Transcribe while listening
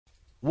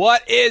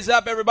What is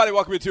up, everybody?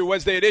 Welcome to a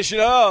Wednesday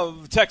edition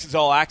of Texans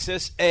All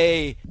Access,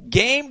 a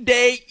game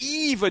day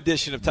eve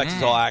edition of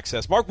Texans All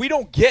Access. Mark, we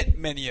don't get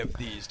many of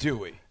these, do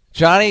we?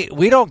 Johnny,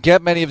 we don't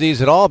get many of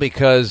these at all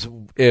because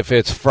if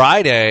it's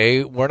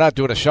Friday, we're not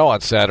doing a show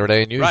on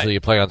Saturday, and usually you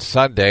play on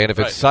Sunday. And if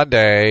it's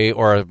Sunday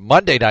or a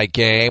Monday night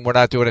game, we're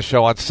not doing a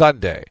show on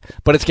Sunday.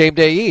 But it's game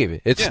day eve.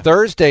 It's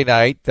Thursday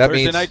night. That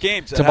Thursday means night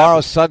games.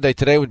 Tomorrow's Sunday.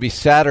 Today would be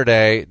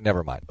Saturday.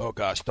 Never mind. Oh,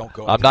 gosh, don't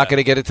go. I'm not going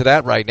to get into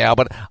that right now.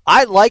 But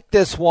I like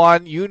this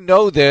one. You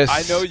know this.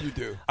 I know you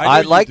do.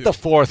 I like the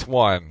fourth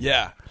one.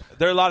 Yeah.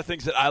 There are a lot of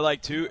things that I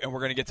like, too, and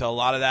we're going to get to a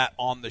lot of that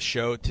on the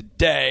show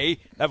today.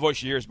 That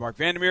voice you hear is Mark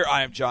Vandermeer.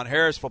 I am John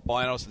Harris, football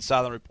analyst and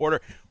sideline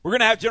reporter. We're going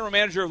to have general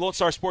manager of Lone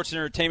Star Sports and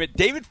Entertainment,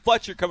 David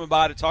Fletcher, coming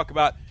by to talk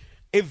about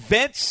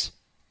events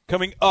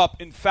coming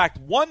up. In fact,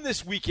 one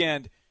this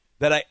weekend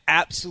that I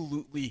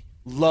absolutely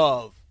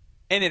love,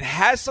 and it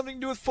has something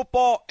to do with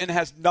football and it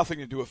has nothing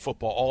to do with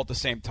football all at the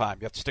same time.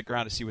 You have to stick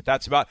around to see what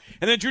that's about.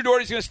 And then Drew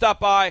Doherty's going to stop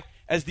by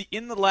as the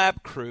In the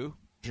Lab crew,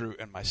 Drew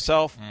and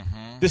myself,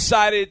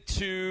 decided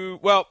to,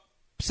 well,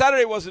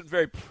 Saturday wasn't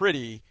very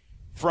pretty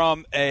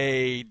from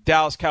a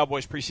Dallas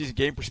Cowboys preseason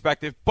game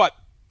perspective, but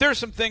there are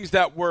some things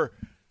that we're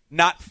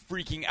not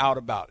freaking out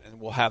about,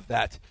 and we'll have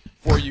that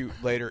for you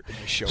later in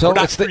the show. So we're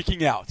not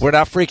freaking out. We're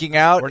not freaking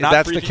out?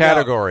 That's the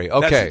category.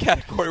 Out. Okay. That's the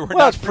category. We're well,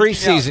 not it's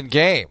preseason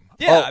game.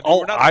 Yeah,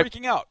 we're not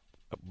freaking out.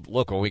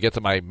 Look, when we get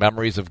to my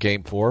memories of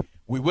Game 4,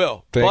 we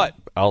will. But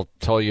I'll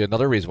tell you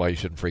another reason why you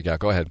shouldn't freak out.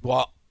 Go ahead.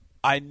 Well,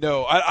 I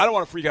know. I don't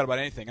want to freak out about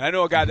anything. And I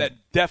know a guy that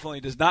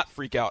definitely does not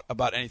freak out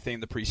about anything in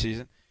the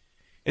preseason.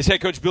 It's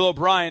head coach Bill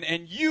O'Brien,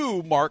 and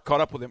you, Mark,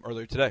 caught up with him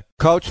earlier today.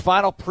 Coach,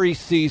 final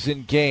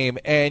preseason game,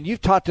 and you've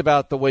talked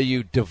about the way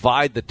you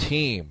divide the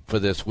team for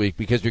this week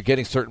because you're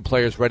getting certain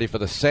players ready for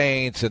the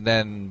Saints and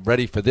then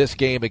ready for this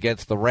game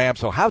against the Rams.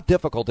 So how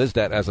difficult is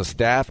that as a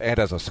staff and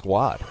as a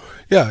squad?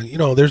 Yeah,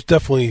 there's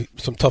definitely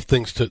some tough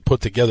things to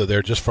put together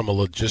there just from a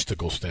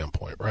logistical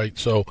standpoint, right?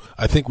 So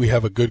I think we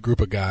have a good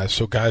group of guys.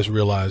 So guys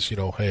realize,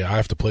 hey, I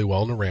have to play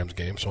well in the Rams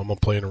game, so I'm going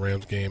to play in the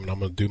Rams game, and I'm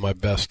going to do my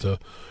best to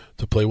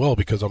play well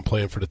because I'm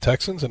playing for the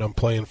Texans and I'm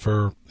playing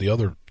for the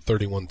other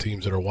 31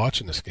 teams that are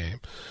watching this game.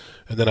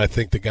 And then I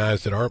think the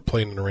guys that aren't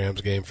playing in the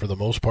Rams game, for the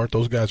most part,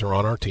 those guys are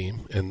on our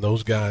team, and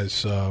those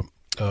guys are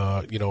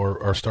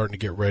starting to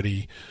get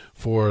ready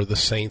for the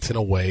Saints in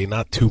a way,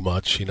 not too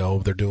much.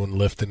 They're doing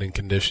lifting and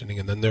conditioning,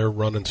 and then they're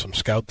running some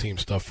scout team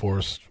stuff for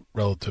us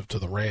relative to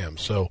the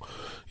Rams. So,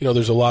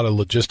 there's a lot of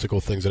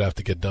logistical things that have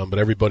to get done, but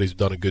everybody's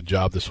done a good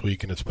job this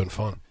week, and it's been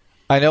fun.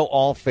 I know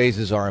all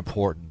phases are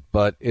important,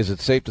 but is it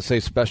safe to say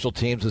special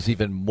teams is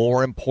even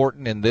more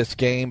important in this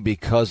game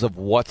because of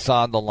what's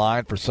on the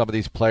line for some of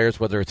these players,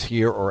 whether it's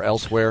here or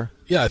elsewhere?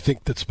 Yeah, I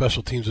think that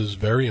special teams is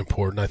very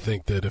important. I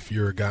think that if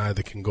you're a guy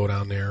that can go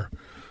down there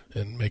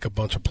and make a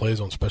bunch of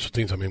plays on special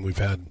teams, I mean, we've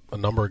had a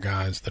number of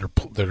guys that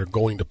are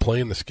going to play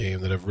in this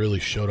game that have really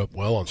showed up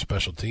well on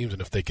special teams,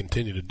 and if they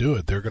continue to do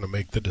it, they're going to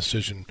make the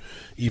decision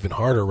even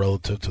harder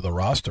relative to the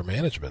roster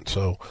management.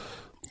 So,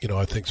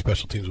 I think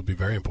special teams will be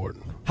very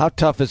important. How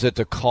tough is it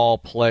to call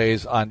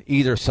plays on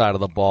either side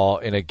of the ball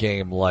in a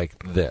game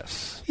like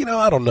this?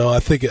 I don't know. I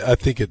think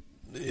it's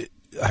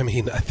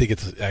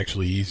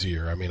actually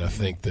easier. I mean, I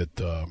think that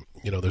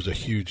there's a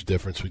huge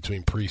difference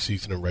between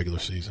preseason and regular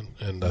season,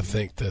 and I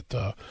think that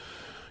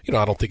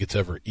I don't think it's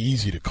ever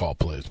easy to call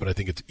plays, but I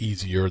think it's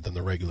easier than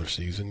the regular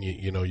season.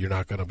 You're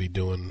not going to be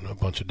doing a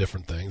bunch of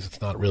different things. It's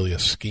not really a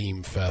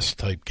scheme fest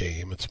type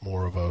game. It's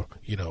more of a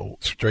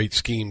straight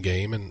scheme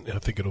game, and I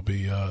think it'll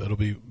be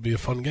a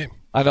fun game.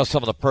 I know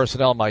some of the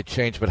personnel might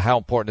change, but how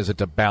important is it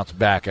to bounce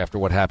back after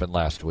what happened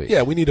last week?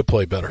 Yeah, we need to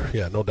play better.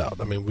 Yeah, no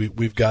doubt. I mean,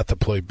 we've got to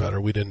play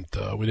better. We didn't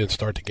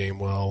start the game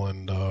well,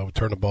 and we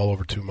turned the ball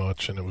over too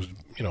much, and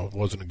it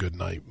wasn't a good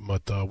night.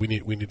 But we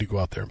need to go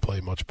out there and play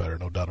much better,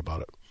 no doubt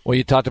about it. Well,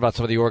 you talked about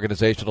some of the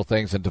organizational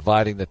things and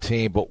dividing the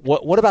team, but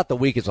what about the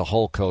week as a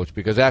whole, Coach?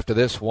 Because after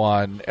this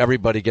one,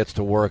 everybody gets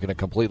to work in a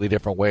completely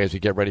different way as you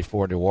get ready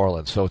for New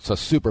Orleans. So it's a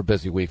super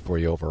busy week for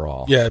you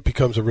overall. Yeah, it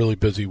becomes a really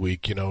busy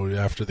week.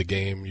 After the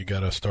game, you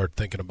got to start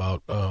thinking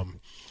about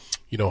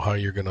how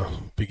you're going to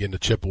begin to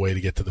chip away to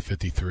get to the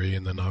 53,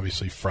 and then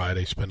obviously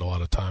Friday, spend a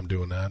lot of time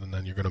doing that, and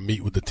then you're going to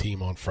meet with the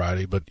team on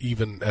Friday. But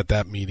even at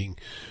that meeting,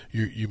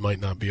 you might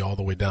not be all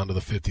the way down to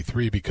the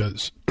 53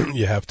 because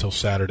you have till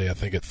Saturday, I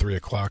think, at 3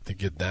 o'clock to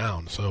get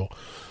down. So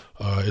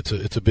it's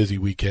a busy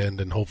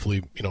weekend, and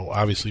hopefully,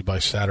 obviously by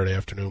Saturday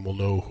afternoon, we'll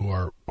know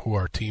who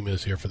our team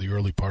is here for the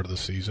early part of the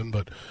season.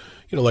 But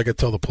like I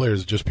tell the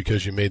players, just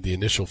because you made the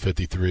initial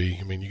 53,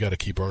 I mean, you got to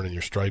keep earning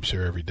your stripes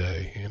here every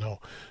day,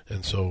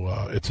 And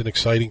so it's an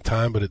exciting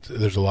time, but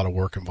there's a lot of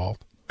work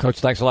involved. Coach,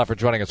 thanks a lot for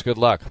joining us. Good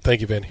luck. Thank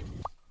you, Vandy.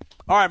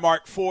 All right,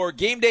 Mark, for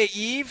game day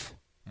eve,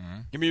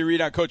 give me a read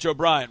on Coach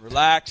O'Brien.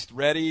 Relaxed,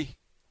 ready?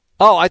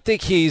 Oh, I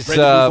think he's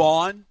ready to move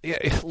on?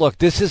 Look,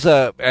 this is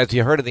as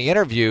you heard in the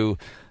interview,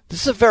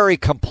 This is a very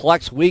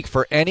complex week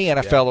for any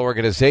NFL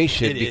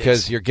organization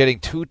because you're getting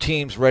two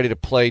teams ready to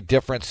play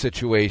different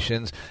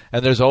situations,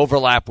 and there's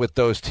overlap with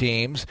those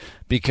teams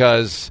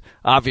because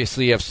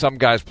obviously you have some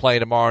guys playing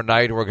tomorrow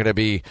night who are going to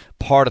be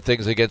part of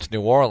things against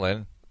New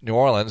Orleans,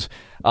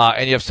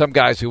 and you have some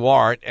guys who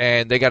aren't,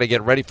 and they got to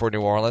get ready for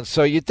New Orleans.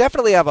 So you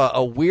definitely have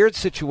a weird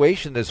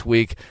situation this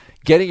week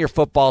getting your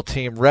football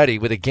team ready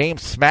with a game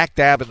smack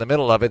dab in the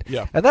middle of it.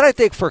 Yeah. And then I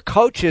think for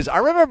coaches, I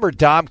remember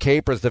Dom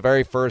Capers, the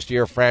very first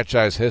year of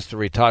franchise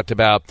history, talked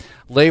about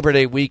Labor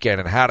Day weekend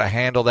and how to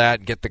handle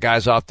that and get the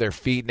guys off their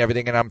feet and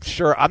everything. And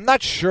I'm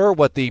not sure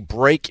what the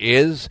break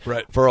is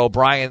for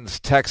O'Brien's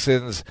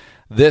Texans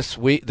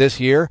this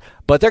year,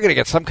 but they're going to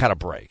get some kind of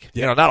break.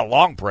 Yeah. Not a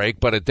long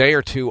break, but a day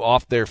or two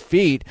off their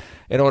feet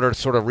in order to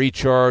sort of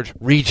recharge,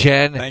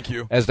 regen, Thank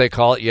you, as they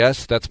call it.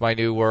 Yes, that's my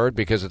new word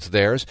because it's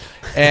theirs.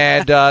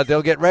 And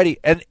they'll get ready.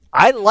 And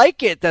I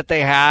like it that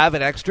they have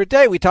an extra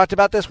day. We talked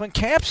about this when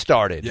camp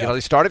started. Yeah. They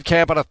started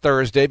camp on a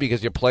Thursday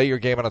because you play your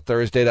game on a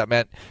Thursday. That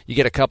meant you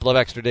get a couple of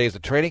extra days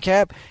of training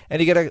camp, and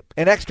you get an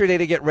extra day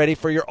to get ready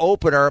for your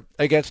opener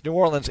against New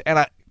Orleans.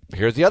 And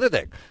here's the other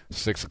thing,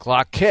 6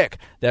 o'clock kick.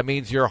 That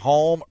means you're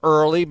home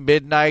early,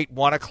 midnight,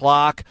 1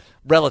 o'clock,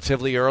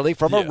 relatively early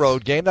from a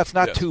road game. That's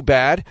not too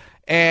bad.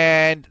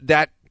 And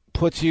that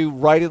puts you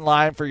right in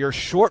line for your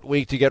short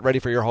week to get ready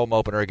for your home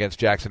opener against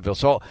Jacksonville.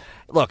 So,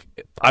 look,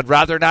 I'd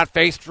rather not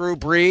face Drew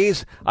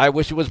Brees. I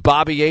wish it was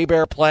Bobby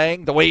Hebert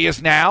playing the way he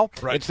is now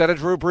instead of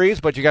Drew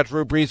Brees, but you got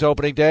Drew Brees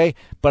opening day.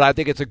 But I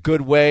think it's a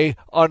good way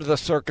under the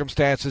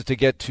circumstances to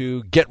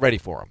get ready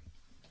for him.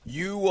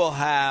 You will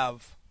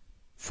have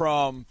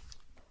from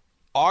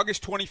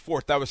August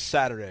 24th, that was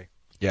Saturday.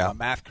 Yeah.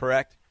 Math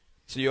correct?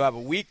 So you have a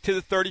week to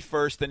the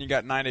 31st, then you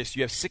got 9 days. So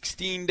you have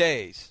 16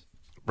 days.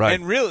 Right.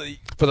 And really,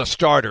 for the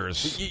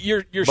starters,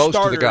 your most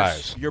starters, of the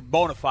guys, your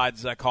bona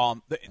fides, as I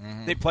call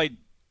them, they played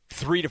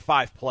 3 to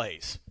 5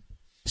 plays.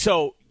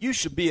 So you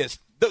should be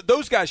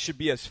those guys should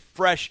be as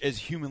fresh as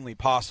humanly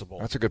possible.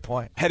 That's a good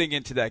point. Heading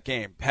into that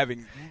game,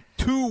 having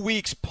 2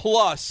 weeks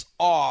plus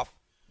off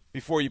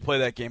before you play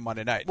that game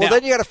Monday night. Well, now,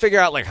 then you got to figure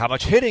out, how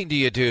much hitting do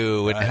you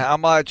do and how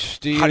much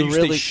do you how do you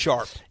really stay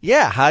sharp?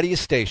 Yeah, how do you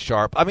stay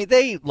sharp? I mean,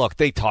 they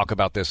talk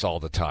about this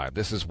all the time.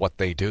 This is what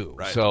they do.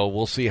 Right. So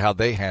we'll see how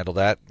they handle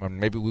that, or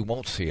maybe we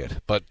won't see it,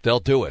 but they'll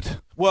do it.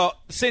 Well,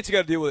 the Saints have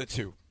got to deal with it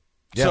too.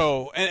 Yep.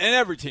 So, and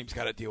every team's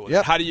got to deal with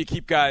it. How do you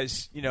keep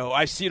guys,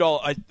 I see it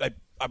all.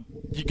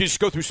 You can just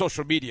go through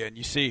social media and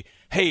you see,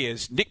 hey,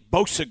 is Nick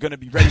Bosa going to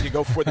be ready to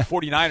go for the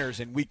 49ers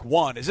in week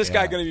 1? Is this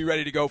guy going to be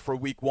ready to go for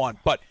week 1?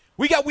 But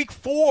we got week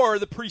 4,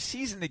 the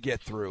preseason, to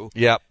get through.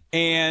 Yep.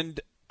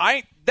 And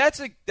that's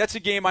a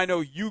game I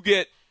know you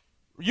get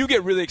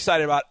really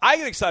excited about. I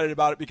get excited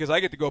about it because I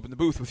get to go up in the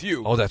booth with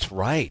you. Oh, that's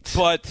right.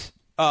 But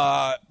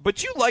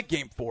you like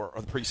game 4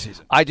 of the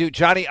preseason. I do,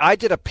 Johnny. I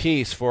did a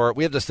piece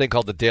we have this thing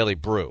called the Daily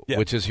Brew,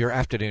 which is your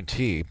afternoon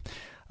tea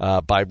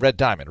by Red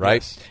Diamond,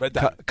 right? Yes, Red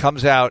Diamond.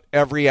 Comes out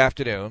every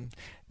afternoon.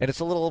 And it's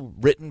a little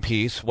written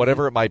piece,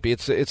 whatever it might be.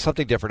 It's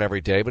something different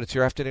every day, but it's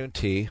your afternoon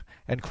tea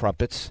and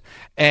crumpets.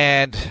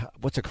 And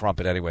what's a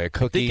crumpet anyway? A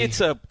cookie? I think it's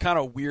a kind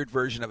of weird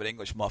version of an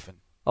English muffin.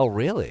 Oh,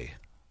 really?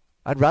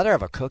 I'd rather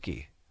have a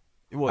cookie.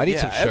 Well, I need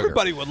some sugar.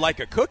 Everybody would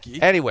like a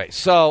cookie. Anyway,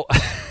 so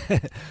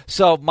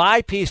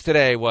my piece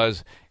today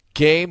was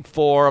Game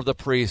 4 of the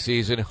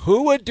preseason.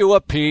 Who would do a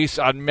piece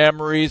on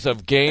memories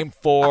of Game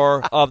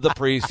 4 of the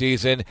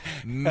preseason?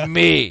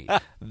 Me.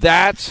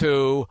 That's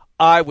who.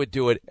 I would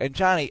do it. And,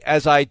 Johnny,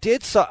 as I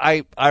did so,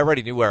 I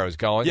already knew where I was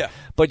going. Yeah.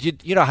 But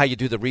you know how you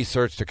do the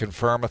research to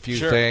confirm a few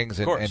things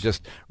and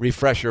just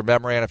refresh your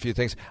memory on a few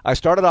things. I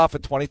started off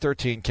in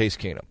 2013, Case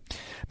Keenum.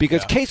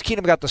 Because Case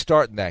Keenum got the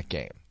start in that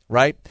game,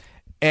 right?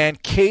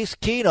 And Case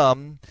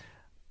Keenum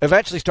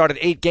eventually started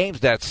 8 games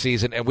that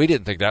season, and we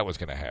didn't think that was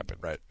going to happen.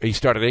 Right. He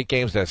started 8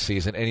 games that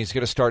season, and he's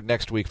going to start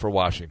next week for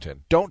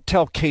Washington. Don't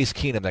tell Case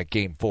Keenum that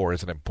Game 4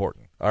 isn't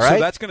important. All right? So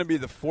that's going to be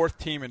the 4th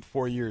team in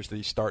 4 years that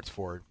he starts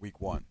for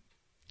week 1.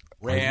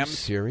 Rams,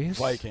 serious?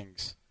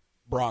 Vikings,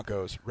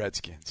 Broncos,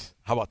 Redskins.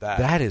 How about that?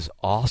 That is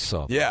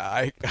awesome.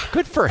 Yeah,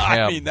 good for him.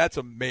 I mean, that's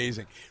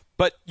amazing.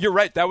 But you're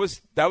right. That was.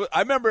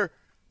 I remember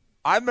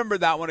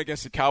that one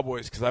against the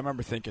Cowboys because I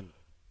remember thinking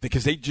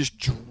because they just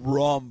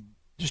drummed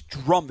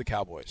the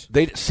Cowboys.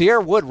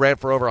 Sierra Wood ran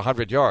for over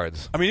 100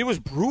 yards. I mean, it was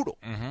brutal.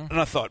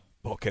 And I thought,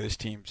 okay, this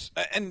team's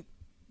and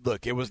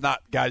look, it was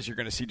not guys you're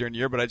going to see during the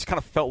year, but I just kind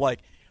of felt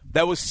like.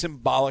 That was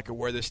symbolic of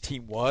where this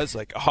team was.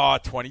 Like,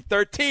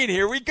 2013,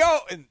 here we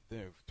go. And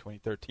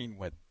 2013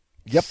 went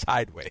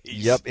sideways.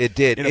 Yep, it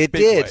did. It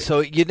did.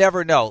 So you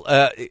never know.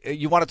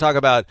 You want to talk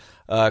about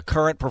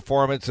current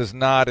performance is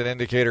not an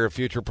indicator of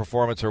future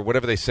performance or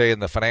whatever they say in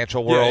the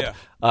financial world.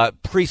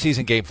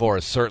 Preseason Game 4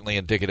 is certainly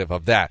indicative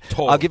of that.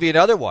 Totally. I'll give you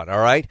another one, all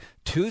right?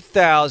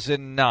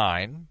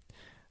 2009.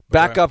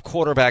 Backup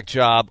quarterback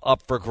job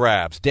up for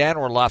grabs. Dan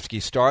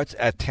Orlovsky starts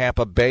at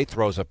Tampa Bay,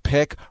 throws a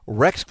pick.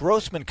 Rex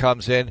Grossman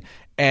comes in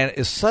and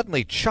is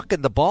suddenly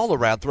chucking the ball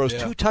around, throws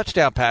 2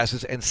 touchdown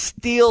passes, and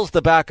steals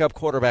the backup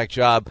quarterback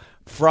job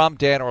from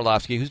Dan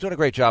Orlovsky, who's doing a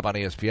great job on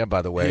ESPN,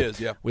 by the way. He is,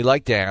 yeah. We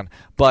like Dan.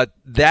 But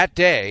that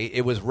day,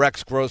 it was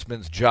Rex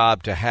Grossman's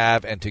job to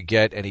have and to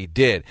get, and he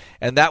did.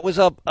 And that was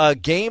a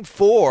Game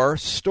 4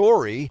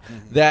 story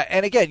that,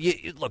 and again,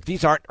 look,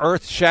 these aren't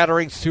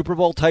earth-shattering Super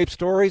Bowl-type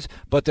stories,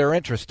 but they're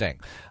interesting.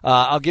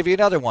 I'll give you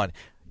another one.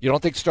 You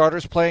don't think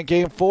starters play in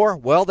Game 4?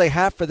 Well, they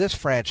have for this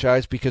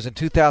franchise because in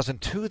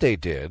 2002 they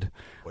did.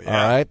 Well,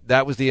 yeah. All right,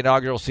 that was the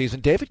inaugural season.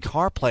 David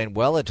Carr playing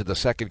well into the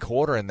second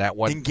quarter in that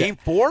one. In Game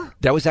 4?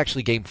 That was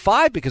actually Game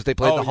 5 because they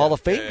played the Hall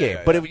of Fame game.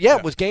 But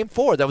it was Game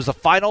 4. That was the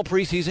final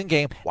preseason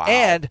game. Wow.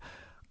 And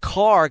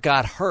Carr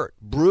got hurt.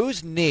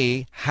 Bruised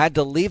knee, had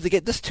to leave the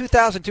game. This is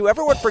 2002.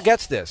 Everyone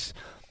forgets this.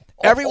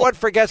 Everyone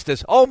forgets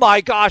this. Oh,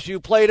 my gosh, you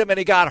played him and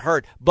he got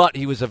hurt. But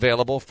he was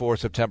available for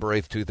September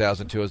 8th,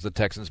 2002 as the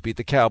Texans beat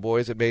the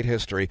Cowboys. It made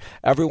history.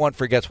 Everyone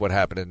forgets what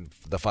happened in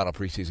the final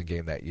preseason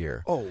game that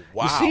year. Oh,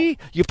 wow. You see?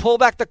 You pull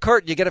back the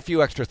curtain, you get a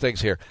few extra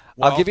things here.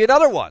 Well, I'll give you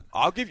another one.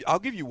 I'll give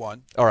you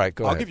one. All right,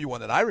 go ahead. I'll give you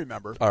one that I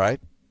remember. All right.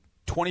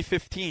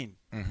 2015,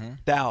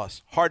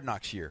 Dallas, Hard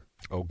Knocks year.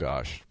 Oh,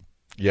 gosh.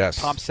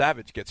 Yes. Tom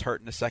Savage gets hurt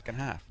in the second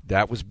half.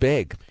 That was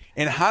big.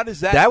 And how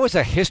does that... That was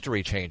a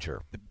history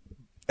changer.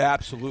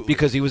 Absolutely.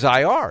 Because he was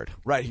IR'd.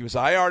 Right, he was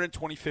IR'd in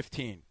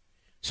 2015.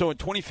 So in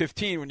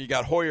 2015, when you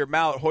got Hoyer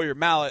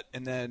Mallett,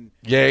 and then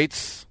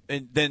Yates.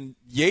 And then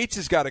Yates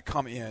has got to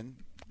come in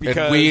because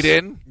and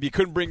Whedon. You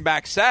couldn't bring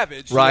back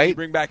Savage. So right. You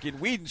bring back in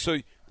Whedon. So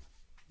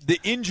the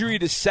injury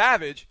to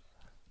Savage,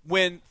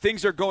 when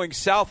things are going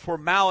south for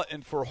Mallett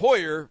and for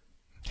Hoyer,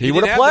 he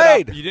would have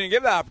played. You didn't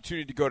give that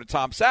opportunity to go to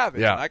Tom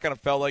Savage. Yeah. And I kind of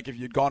felt like if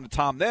you'd gone to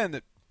Tom then,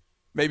 that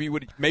maybe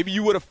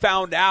you would have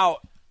found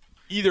out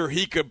either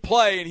he could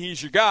play and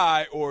he's your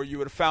guy, or you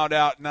would have found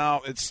out, no,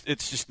 it's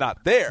just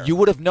not there. You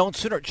would have known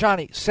sooner.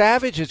 Johnny,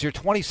 Savage is your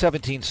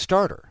 2017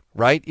 starter,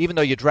 right? Even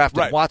though you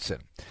drafted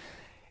Watson.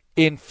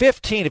 In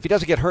 15, if he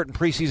doesn't get hurt in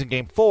preseason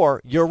Game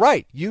 4, you're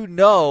right. You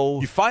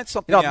find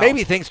something else.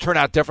 Maybe things turn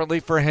out differently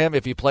for him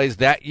if he plays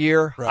that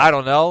year. Right. I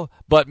don't know.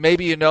 But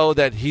maybe you know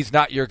that he's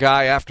not your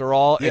guy after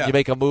all, and you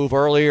make a move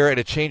earlier, and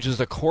it changes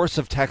the course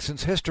of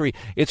Texans history.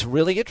 It's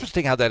really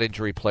interesting how that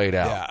injury played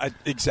out. Yeah,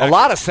 exactly. A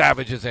lot of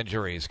Savage's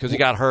injuries because he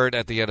got hurt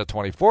at the end of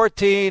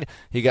 2014.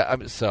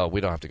 So we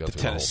don't have to go through the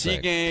Tennessee whole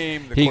thing.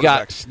 Game, the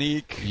quarterback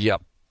sneak.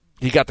 Yep.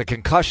 He got the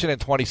concussion in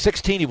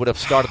 2016. He would have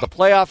started the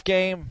playoff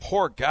game.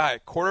 Poor guy.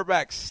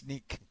 Quarterback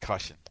sneak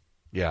concussion.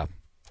 Yeah.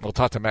 We'll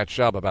talk to Matt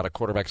Schaub about a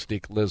quarterback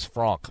sneak, Liz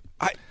Frank.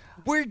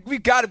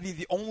 We've got to be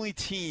the only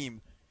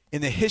team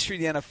in the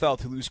history of the NFL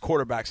to lose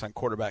quarterbacks on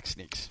quarterback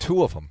sneaks.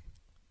 Two of them.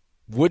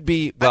 Would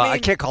be, well, I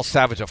can't call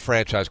Savage a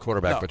franchise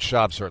quarterback, but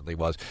Schaub certainly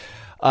was.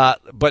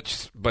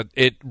 But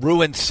it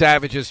ruined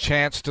Savage's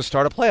chance to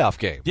start a playoff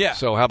game. Yeah.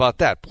 So how about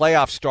that?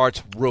 Playoff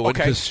starts ruined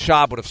because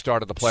Schaub would have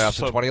started the playoffs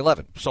in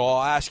 2011. So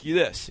I'll ask you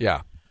this.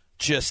 Yeah.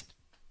 Just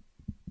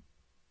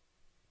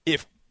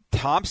if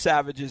Tom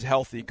Savage is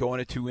healthy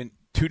going to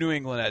New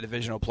England at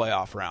divisional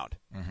playoff round,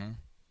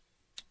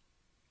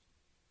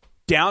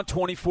 down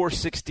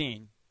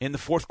 24-16 in the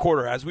fourth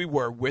quarter as we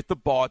were with the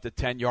ball at the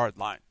 10-yard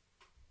line.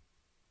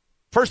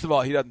 First of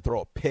all, he doesn't throw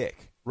a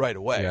pick right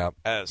away,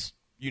 as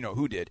you know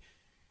who did.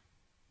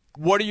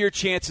 What are your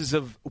chances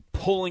of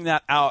pulling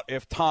that out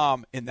if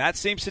Tom, in that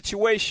same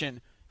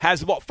situation,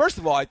 has the ball? First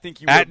of all, I think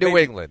you would New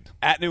England.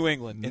 At New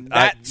England. In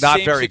that not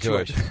same very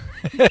situation.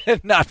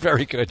 Good. Not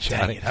very good,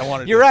 Johnny.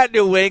 You're at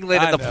New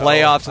England in the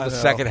playoffs in the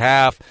second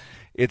half.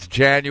 It's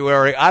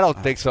January. I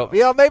don't think so.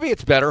 Maybe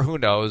it's better. Who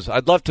knows?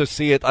 I'd love to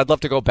see it. I'd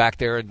love to go back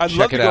there and check it out. I'd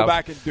love to go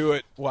back and do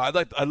it. Well,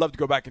 I'd love to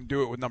go back and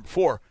do it with number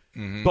 4.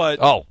 But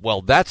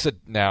that's it.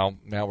 Now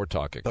we're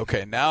talking.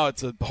 Okay, now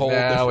it's a whole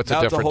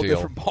different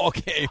different ball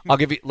game.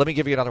 Let me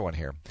give you another one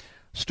here.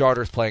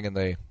 Starters playing in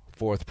the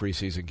fourth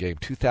preseason game.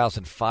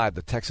 2005,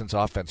 the Texans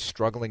offense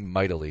struggling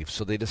mightily,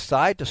 so they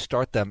decide to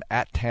start them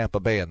at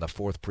Tampa Bay in the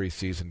fourth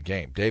preseason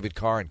game. David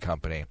Carr and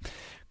company.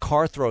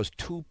 Carr throws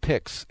 2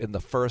 picks in the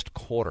first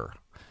quarter,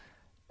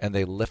 and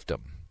they lift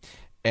him.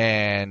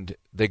 And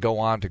they go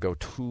on to go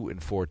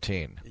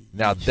 2-14.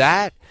 Now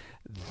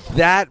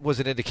that was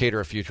an indicator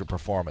of future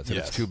performance, and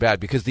it's too bad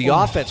because the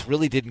offense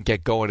really didn't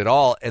get going at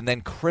all, and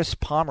then Chris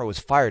Palmer was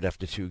fired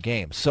after 2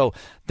 games. So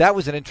that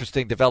was an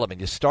interesting development.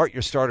 You start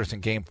your starters in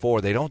Game 4.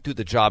 They don't do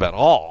the job at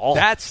all.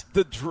 That's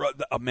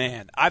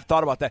man, I've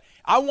thought about that.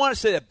 I want to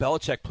say that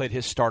Belichick played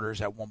his starters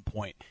at one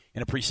point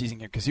in a preseason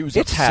game because he was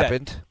upset.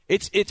 Happened.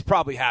 It's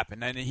probably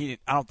happened, and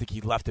I don't think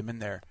he left him in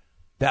there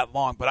that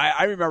long. But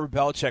I remember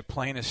Belichick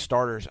playing his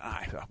starters.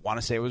 I want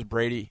to say it was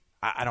Brady.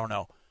 I don't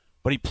know.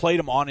 But he played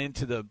him on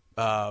into the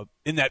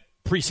in that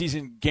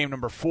preseason game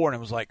number 4, and it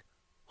was like,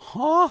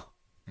 huh?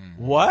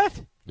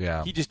 What?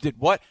 Yeah. He just did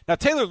what? Now,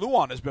 Taylor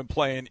Lewan has been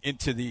playing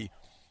into the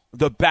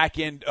back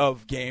end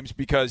of games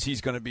because he's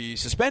going to be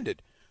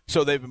suspended.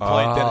 So they've been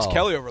playing Dennis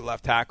Kelly over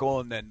left tackle,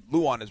 and then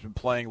Lewan has been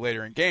playing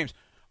later in games.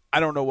 I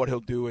don't know what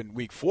he'll do in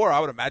Week 4. I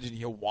would imagine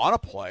he'll want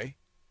to play.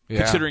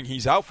 Considering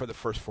he's out for the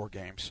first 4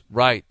 games.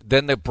 Right.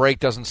 Then the break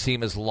doesn't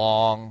seem as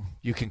long.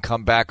 You can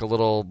come back a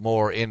little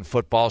more in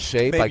football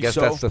shape. Maybe I guess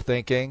so. that's the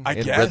thinking. I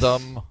in guess.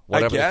 rhythm,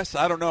 whatever. I guess.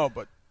 I don't know,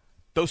 but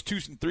those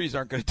 2s and 3s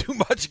aren't going to do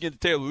much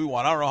against Taylor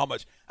Lewan. I don't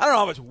know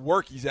how much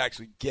work he's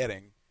actually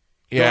getting.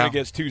 Going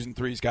against 2s and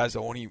 3s, guys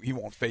that he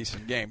won't face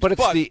in games. But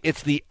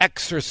it's the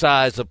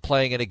exercise of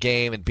playing in a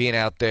game and being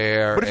out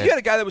there. But if you had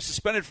a guy that was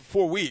suspended for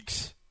 4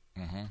 weeks,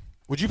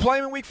 would you play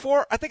him in week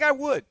 4? I think I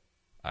would.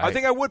 I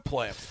think I would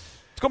play him.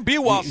 It's going to be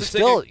a while since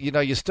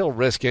you still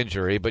risk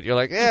injury, but you're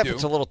like, if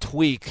it's a little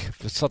tweak,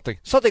 if it's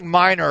something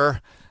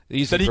minor,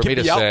 easy then for me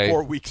to say. He can be out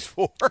 4 weeks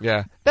for.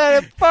 Yeah.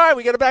 Fine,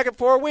 we get it back in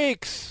 4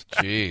 weeks.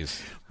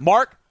 Jeez.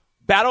 Mark,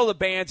 Battle of the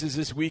Bands is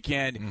this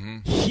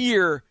weekend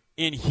here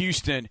in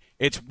Houston.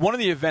 It's one of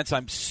the events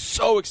I'm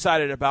so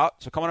excited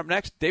about. So coming up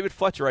next, David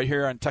Fletcher right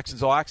here on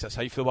Texans All Access.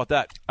 How you feel about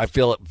that? I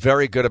feel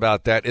very good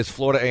about that. Is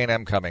Florida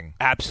A&M coming?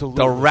 Absolutely.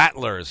 The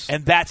Rattlers.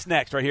 And that's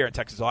next right here on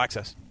Texans All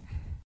Access.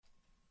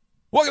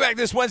 Welcome back to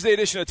this Wednesday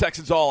edition of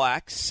Texans All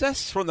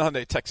Access from the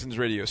Hyundai Texans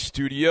radio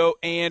studio.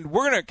 And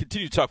we're going to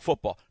continue to talk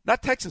football.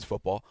 Not Texans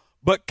football,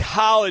 but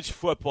college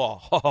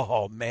football.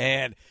 Oh,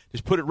 man.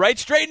 Just put it right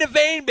straight in the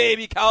vein,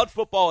 baby. College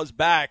football is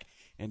back.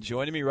 And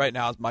joining me right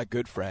now is my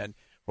good friend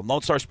from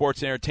Lone Star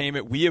Sports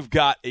Entertainment. We have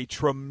got a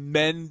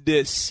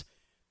tremendous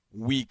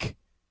week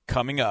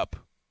coming up,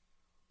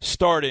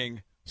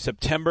 starting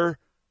September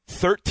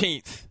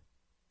 13th,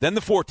 then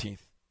the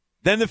 14th,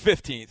 then the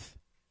 15th.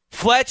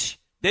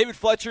 David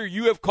Fletcher,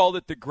 you have called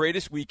it the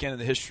greatest weekend in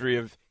the history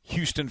of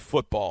Houston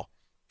football.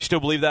 You still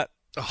believe that?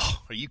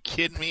 Oh, are you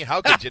kidding me?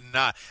 How could you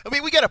not? I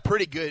mean, we got a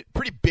pretty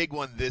big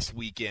one this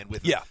weekend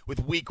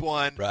with week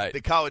 1. Right.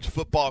 The college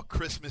football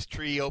Christmas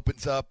tree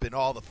opens up and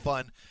all the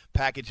fun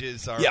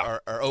packages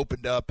are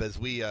opened up as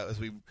we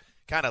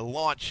kind of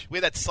launch. We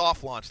had that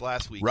soft launch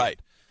last week. Right.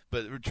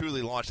 But we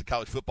truly launched the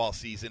college football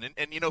season.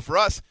 And for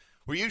us,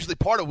 we're usually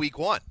part of week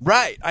 1.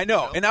 Right, I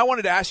know. And I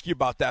wanted to ask you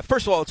about that.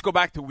 First of all, let's go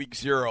back to week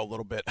 0 a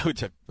little bit.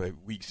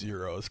 Week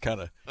 0 is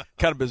kind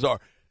of bizarre.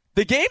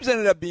 The games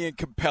ended up being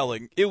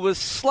compelling. It was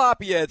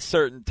sloppy at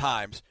certain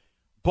times,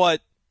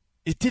 but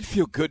it did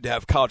feel good to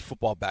have college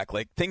football back.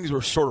 Like, things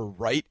were sort of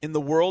right in the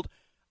world.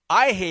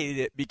 I hated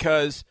it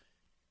because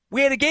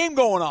we had a game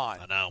going on.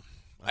 I know.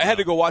 I had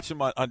to go watch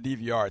them on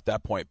DVR at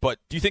that point. But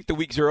do you think the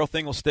week 0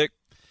 thing will stick?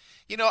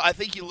 I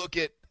think you look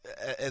at,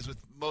 as with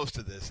most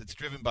of this, it's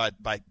driven by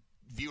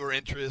viewer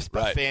interest,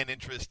 by fan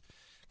interest.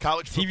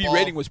 College football TV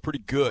rating was pretty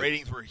good.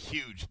 Ratings were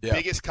huge. Yeah.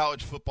 Biggest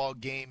college football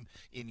game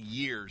in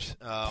years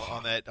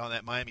on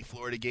that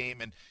Miami-Florida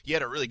game. And you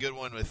had a really good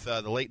one with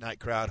the late-night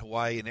crowd,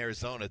 Hawaii and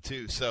Arizona,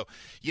 too. So,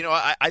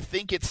 I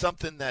think it's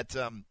something that,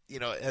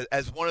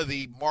 as one of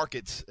the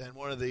markets and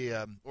one of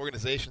the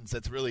organizations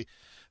that's really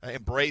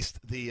embraced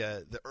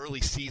the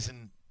early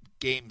season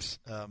games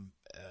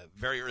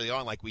very early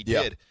on like we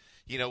did.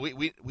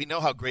 We know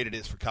how great it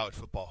is for college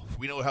football.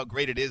 We know how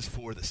great it is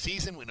for the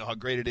season. We know how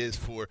great it is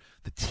for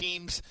the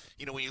teams.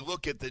 When you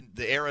look at the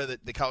era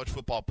that the college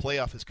football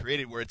playoff has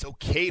created where it's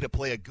okay to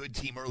play a good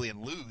team early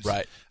and lose.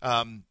 Right.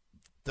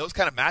 Those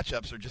kind of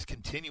matchups are just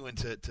continuing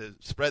to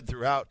spread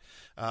throughout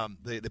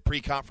the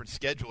pre-conference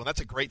schedule, and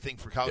that's a great thing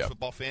for college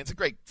football fans, a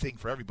great thing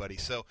for everybody.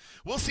 So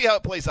we'll see how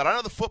it plays out. I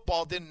know the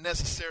football didn't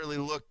necessarily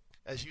look,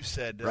 as you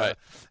said, right.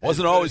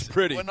 Wasn't always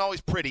pretty,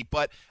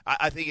 but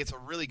I think it's a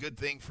really good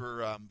thing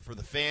for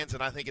the fans,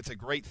 and I think it's a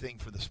great thing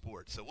for the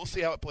sport. So we'll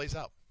see how it plays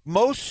out.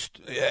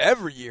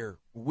 Every year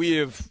we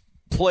have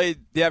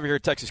played the Ever Here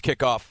Texas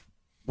Kickoff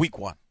week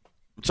 1.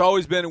 It's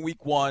always been in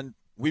week 1.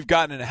 We've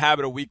gotten in the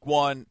habit of week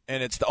 1,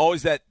 and it's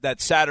always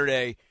that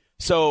Saturday.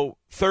 So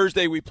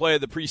Thursday we play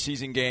the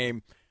preseason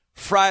game.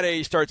 Friday,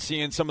 you start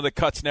seeing some of the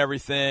cuts and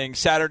everything.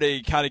 Saturday,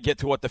 you kind of get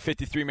to what the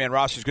 53-man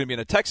roster is going to be on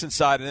the Texans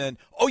side. And then,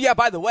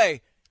 by the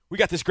way, we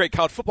got this great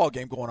college football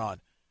game going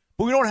on.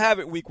 But we don't have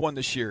it week 1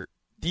 this year.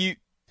 I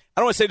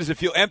don't want to say, does it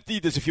feel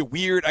empty? Does it feel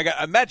weird?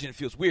 I imagine it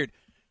feels weird.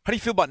 How do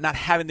you feel about not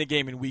having the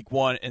game in week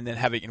 1 and then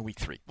having it in week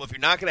 3? Well, if you're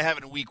not going to have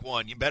it in week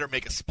 1, you better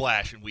make a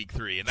splash in week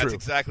 3. And that's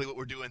exactly what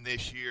we're doing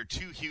this year.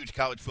 2 huge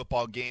college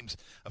football games,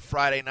 a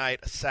Friday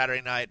night, a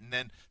Saturday night, and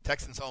then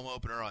Texans home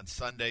opener on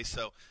Sunday.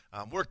 So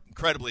we're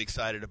incredibly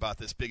excited about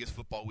this biggest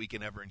football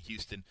weekend ever in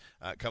Houston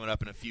coming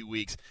up in a few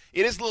weeks.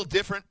 It is a little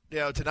different,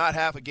 to not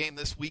have a game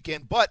this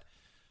weekend, but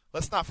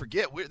let's not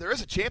forget, there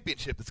is a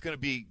championship that's going to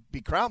be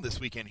crowned this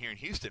weekend here in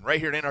Houston, right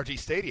here at NRG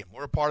Stadium.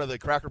 We're a part of the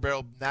Cracker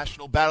Barrel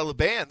National Battle of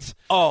Bands,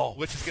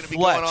 which is going to be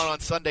going on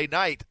Sunday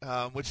night,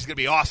 which is going to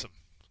be awesome.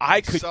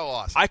 So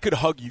awesome. I could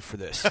hug you for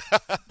this.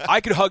 I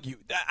could hug you.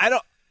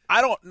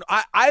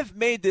 I've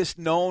made this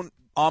known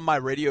on my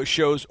radio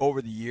shows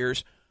over the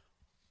years.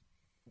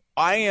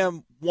 I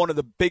am one of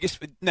the biggest.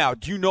 Now,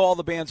 do you know all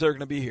the bands that are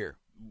going to be here?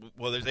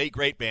 Well, there's 8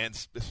 great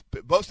bands,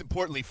 most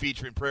importantly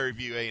featuring Prairie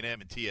View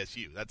A&M and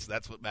TSU.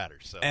 That's what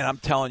matters. So. And I'm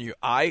telling you,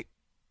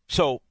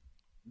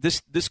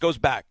 this goes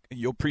back.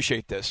 You'll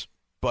appreciate this,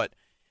 but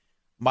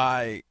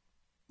my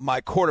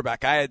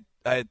quarterback, I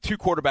had 2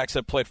 quarterbacks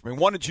that played for me.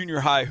 One in junior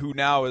high, who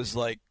now is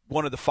like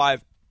one of the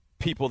 5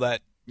 people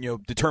that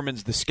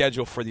determines the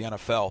schedule for the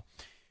NFL,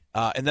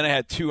 and then I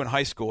had 2 in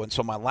high school. And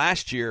so my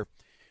last year,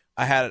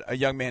 I had a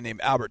young man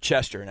named Albert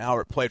Chester, and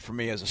Albert played for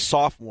me as a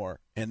sophomore,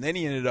 and then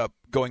he ended up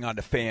going on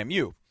to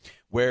FAMU,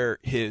 where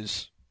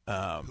his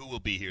who will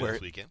be here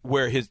this weekend?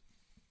 Where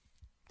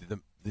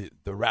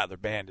the Rattler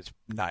band is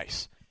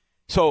nice.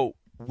 So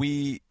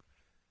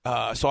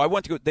so I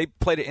went to go. They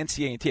played at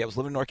NCA&T. I was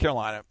living in North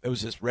Carolina. It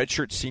was this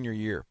redshirt senior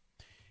year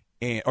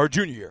or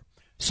junior year.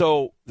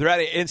 So they're at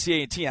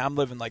NCA&T. And I'm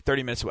living like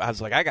 30 minutes away. I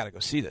was like, I got to go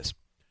see this.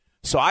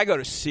 So I go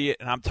to see it,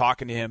 and I'm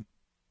talking to him,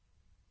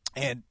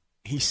 and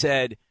he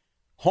said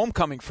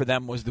homecoming for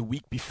them was the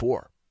week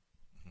before.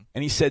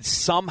 And he said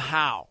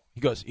somehow,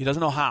 he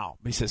doesn't know how,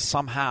 but he says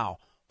somehow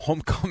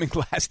homecoming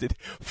lasted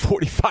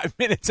 45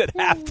 minutes at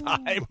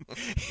halftime.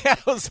 I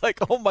was like,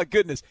 oh, my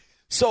goodness.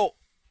 So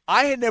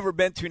I had never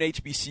been to an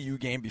HBCU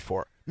game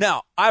before.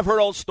 Now, I've heard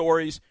old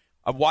stories.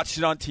 I've watched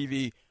it on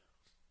TV.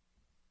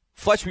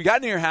 Fletch, we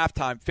got near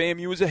halftime.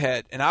 FAMU was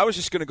ahead, and I was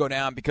just going to go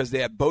down because they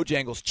had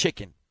Bojangles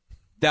chicken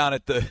down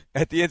at the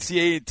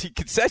NCA&T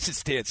concession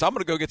stand. So I'm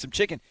going to go get some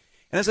chicken.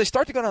 And as I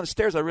start to go down the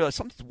stairs, I realize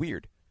something's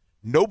weird.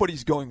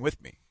 Nobody's going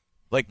with me.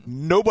 Like,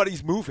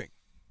 nobody's moving.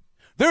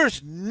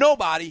 There's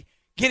nobody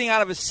getting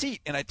out of a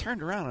seat. And I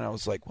turned around, and I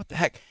was like, what the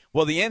heck?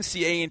 Well, the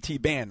NCA&T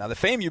band. Now, the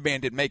FAMU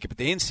band didn't make it, but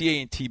the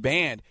NCA&T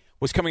band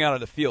was coming out of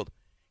the field.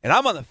 And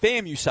I'm on the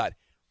FAMU side.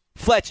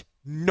 Fletch,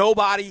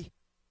 nobody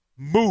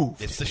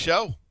moved. It's the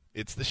show.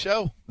 It's the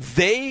show.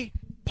 They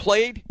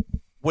played.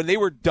 When they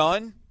were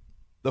done,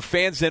 the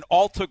fans then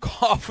all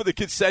took off for the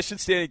concession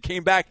stand and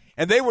came back.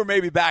 And they were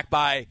maybe back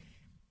by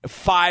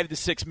 5 to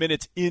 6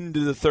 minutes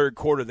into the third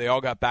quarter. They all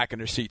got back in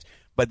their seats.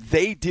 But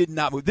they did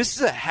not move. This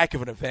is a heck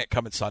of an event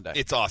coming Sunday.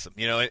 It's awesome,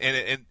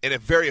 and a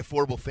very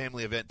affordable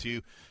family event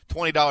too.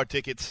 $20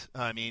 tickets.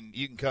 I mean,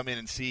 you can come in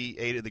and see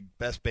 8 of the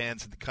best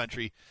bands in the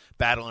country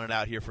battling it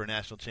out here for a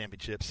national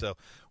championship. So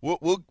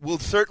we'll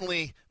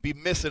certainly be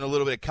missing a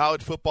little bit of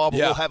college football, but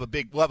we'll have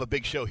a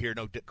big show here,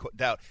 no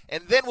doubt.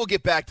 And then we'll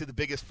get back to the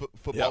biggest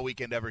football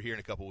weekend ever here in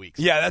a couple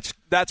weeks. Yeah,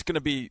 that's going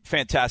to be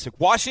fantastic.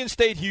 Washington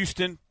State,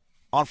 Houston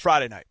on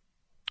Friday night.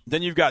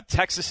 Then you've got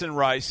Texas and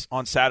Rice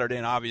on Saturday,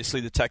 and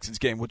obviously the Texans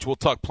game, which we'll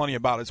talk plenty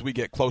about as we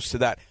get close to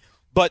that.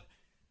 But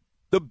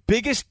the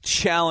biggest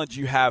challenge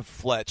you have,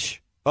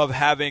 Fletch, of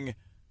having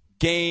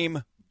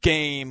game,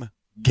 3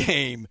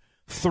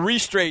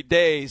 straight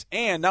days,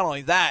 and not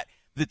only that,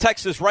 the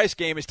Texas-Rice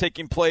game is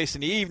taking place in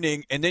the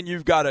evening, and then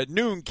you've got a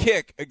noon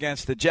kick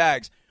against the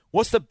Jags.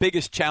 What's the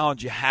biggest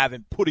challenge you have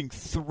in putting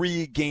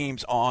 3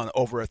 games on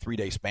over a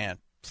 3-day span?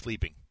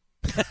 Sleeping.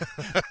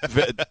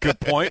 Good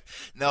point.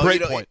 No,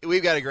 great point.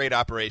 We've got a great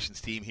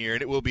operations team here,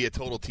 and it will be a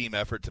total team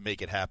effort to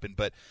make it happen.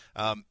 But,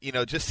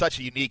 just such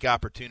a unique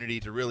opportunity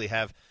to really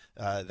have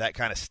that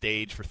kind of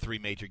stage for 3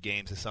 major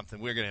games is something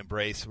we're going to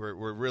embrace.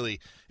 We're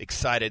really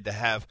excited to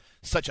have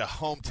such a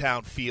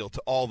hometown feel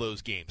to all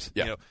those games.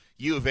 Yeah.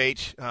 U of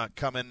H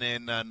coming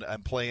in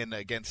and playing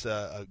against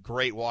a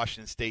great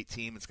Washington State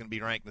team. It's going to be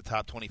ranked in the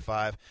top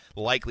 25,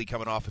 likely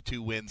coming off of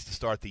 2 wins to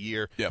start the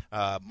year. Yep.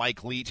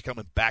 Mike Leach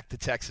coming back to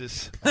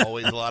Texas.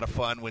 Always a lot of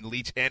fun when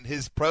Leach and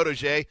his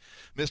protege,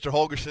 Mr.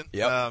 Holgerson,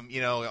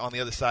 on the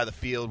other side of the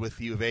field with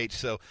U of H.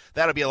 So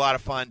that'll be a lot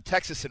of fun.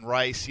 Texas and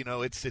Rice,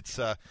 it's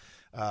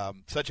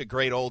such a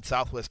great old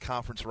Southwest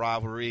Conference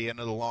rivalry. I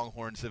know the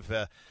Longhorns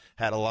have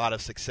had a lot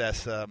of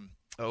success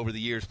over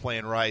the years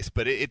playing Rice,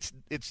 but it's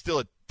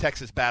still a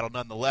Texas battle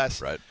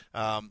nonetheless. Right.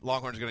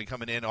 Longhorns are going to be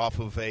coming in off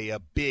of a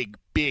big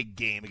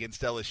game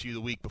against LSU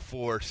the week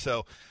before.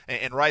 So,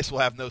 and Rice will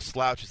have no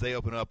slouch as they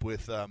open up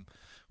with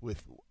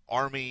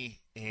Army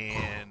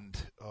and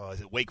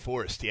is it Wake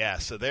Forest? Yeah.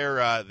 So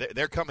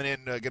they're coming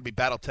in going to be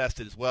battle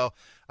tested as well.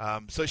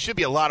 So it should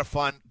be a lot of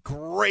fun.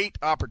 Great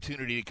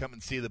opportunity to come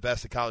and see the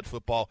best of college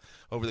football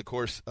over the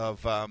course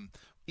of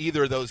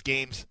either of those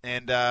games.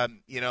 And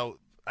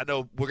I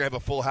know we're going to have a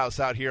full house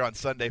out here on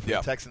Sunday for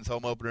the Texans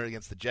home opener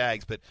against the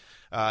Jags, but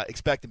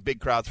expecting big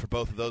crowds for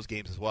both of those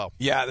games as well.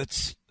 Yeah,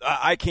 that's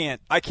I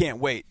can't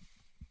wait.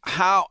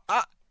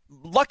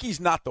 Lucky's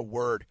not the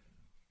word,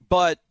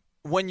 but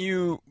when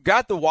you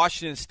got the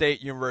Washington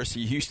State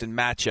University Houston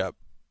matchup,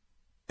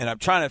 and I'm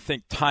trying to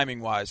think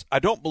timing wise, I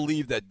don't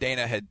believe that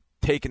Dana had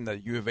taken the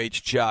U of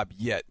H job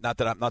yet. Not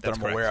that I'm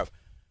aware of,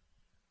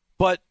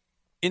 but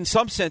in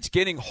some sense,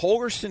 getting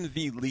Holgerson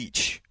v.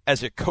 Leach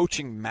as a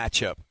coaching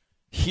matchup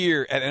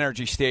here at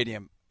NRG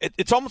Stadium,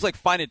 it's almost like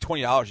finding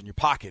 $20 in your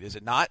pocket, is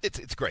it not?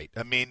 It's great.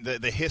 I mean,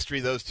 the history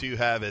those two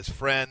have as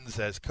friends,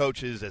 as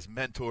coaches, as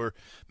mentor,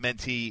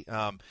 mentee.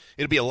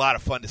 It'll be a lot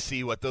of fun to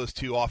see what those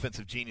two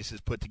offensive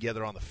geniuses put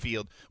together on the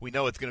field. We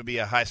know it's going to be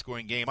a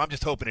high-scoring game. I'm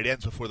just hoping it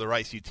ends before the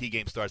Rice UT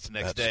game starts the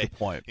next day. That's a good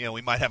point.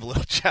 We might have a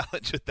little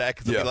challenge with that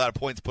because there'll be a lot of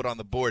points put on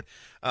the board.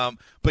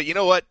 But you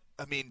know what?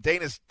 I mean,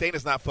 Dana's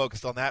not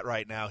focused on that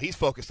right now. He's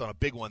focused on a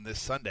big one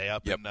this Sunday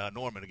up in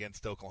Norman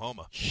against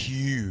Oklahoma.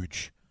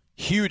 Huge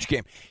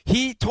game.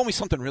 He told me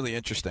something really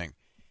interesting,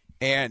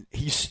 and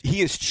he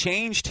has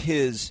changed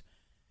his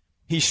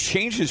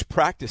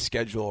practice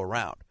schedule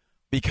around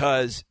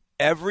because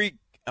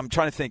I'm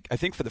trying to think. I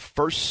think for the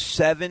first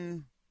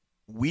 7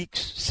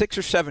 weeks, 6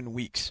 or 7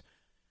 weeks,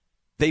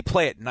 they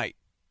play at night.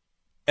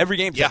 Every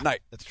game's at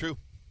night. That's true.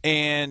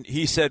 And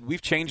he said,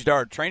 we've changed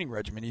our training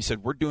regimen. He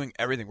said, we're doing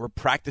everything. We're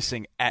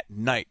practicing at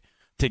night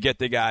to get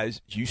the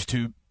guys used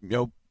to,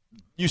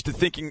 used to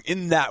thinking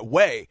in that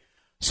way.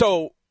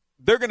 So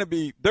they're going to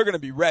be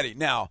ready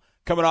now.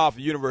 Coming off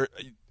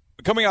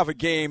a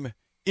game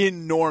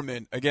in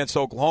Norman against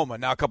Oklahoma.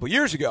 Now, a couple of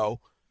years ago,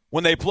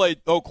 when they played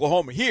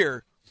Oklahoma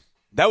here,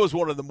 that was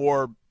one of the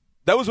more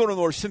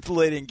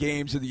scintillating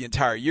games of the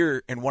entire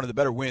year, and one of the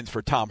better wins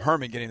for Tom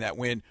Herman, getting that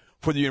win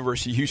for the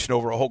University of Houston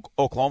over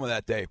Oklahoma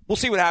that day. We'll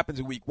see what happens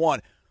in week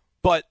 1.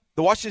 But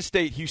the Washington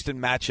State-Houston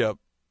matchup,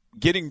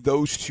 getting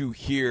those two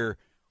here,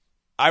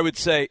 I would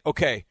say,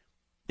 okay,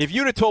 if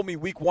you'd have told me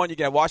week 1 you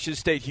get Washington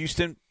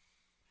State-Houston,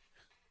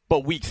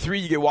 but week 3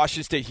 you get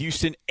Washington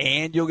State-Houston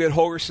and you'll get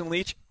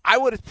Holgorsen-Leach, I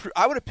would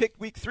have picked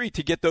week 3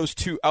 to get those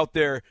two out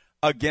there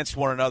against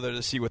one another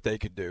to see what they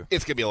could do.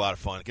 It's going to be a lot of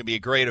fun. It's going to be a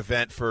great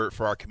event for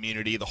our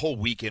community. The whole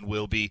weekend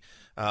will be.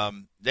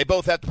 They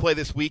both have to play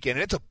this weekend,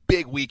 and it's a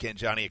big weekend,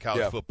 Johnny, at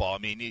college football. I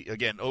mean,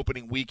 again,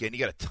 opening weekend, you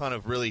got a ton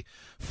of really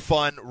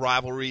fun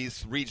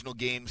rivalries, regional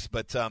games.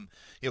 But,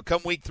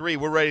 come week 3,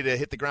 we're ready to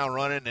hit the ground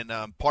running,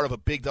 and part of a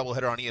big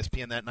doubleheader on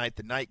ESPN that night,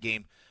 the night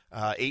game,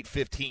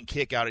 8:15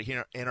 kick out at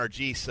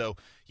NRG. So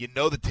the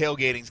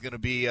tailgating is going to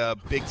be a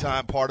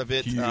big-time part of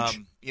it.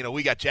 Huge.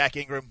 We got Jack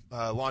Ingram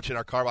launching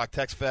our Carbach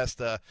Tex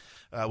Fest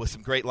with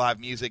some great live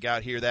music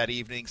out here that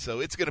evening. So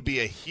it's going to be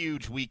a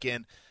huge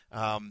weekend,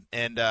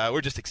 and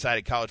we're just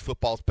excited college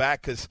football's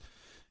back because,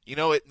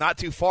 not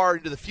too far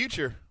into the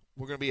future,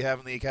 we're going to be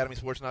having the Academy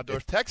Sports and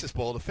Outdoors Texas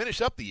Bowl to finish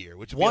up the year,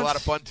 which will be a lot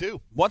of fun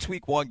too. Once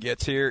week 1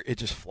 gets here, it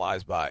just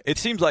flies by. It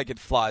seems like it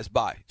flies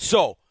by.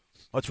 So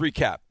let's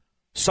recap.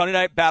 Sunday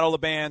night, Battle of the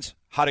Bands,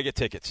 how to get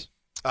tickets.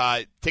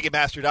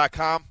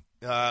 Ticketmaster.com,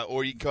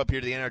 or you can come up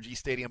here to the NRG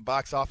Stadium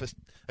box office.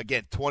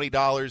 Again,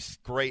 $20,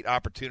 great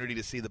opportunity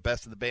to see the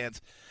best of the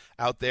bands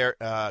out there,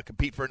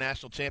 compete for a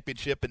national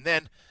championship. And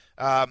then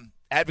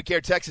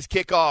Advocare Texas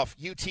kickoff,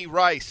 UT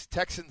Rice,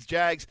 Texans,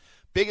 Jags,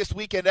 biggest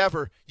weekend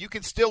ever. You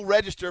can still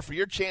register for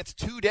your chance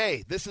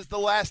today. This is the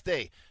last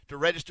day to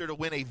register to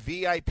win a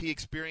VIP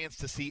experience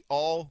to see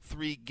all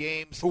 3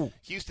 games. Ooh.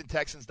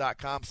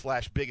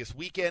 HoustonTexans.com/biggest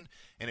weekend.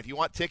 And if you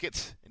want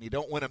tickets and you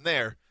don't win them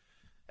there,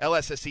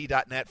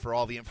 LSSE.net for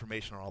all the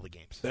information on all the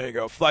games. There you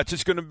go. Fletch,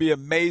 it's going to be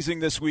amazing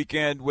this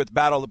weekend with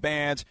Battle of the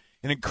Bands,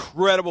 an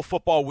incredible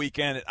football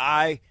weekend.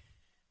 And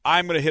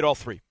I'm going to hit all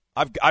 3.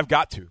 I've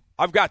got to.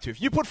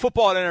 If you put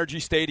football at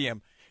NRG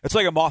Stadium, it's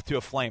like a moth to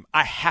a flame.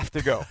 I have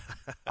to go.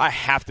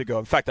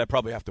 In fact, I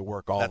probably have to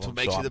work all That's of them.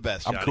 That's what makes you the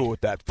best, Johnny. I'm cool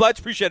with that. Fletch,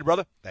 appreciate it,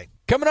 brother. Thanks.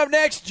 Coming up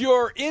next,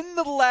 your In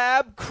the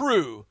Lab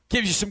crew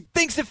gives you some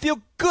things to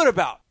feel good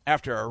about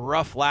after a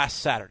rough last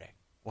Saturday.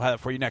 We'll have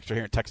that for you next right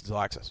here in Texans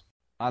All Access.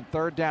 On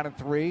 3rd down and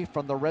 3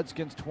 from the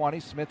Redskins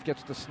 20, Smith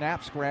gets the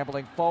snap,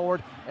 scrambling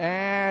forward,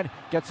 and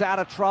gets out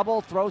of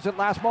trouble, throws it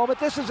last moment.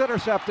 This is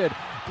intercepted.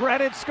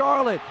 Brennan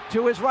Scarlett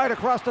to his right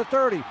across the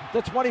 30,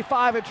 the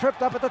 25, and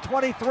tripped up at the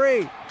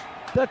 23.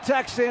 The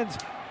Texans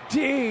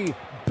D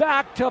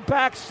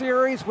back-to-back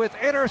series with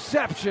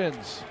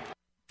interceptions.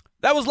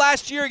 That was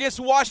last year against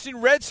the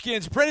Washington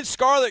Redskins. Brennan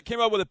Scarlett came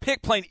up with a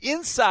pick playing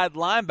inside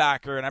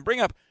linebacker, and I bring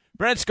up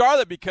Brennan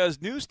Scarlett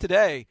because news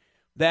today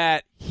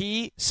that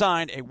he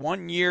signed a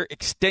 1-year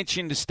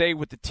extension to stay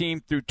with the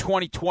team through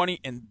 2020,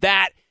 and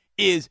that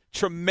is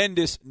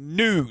tremendous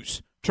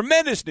news.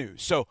 Tremendous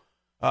news. So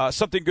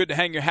something good to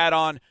hang your hat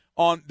on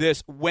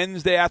this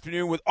Wednesday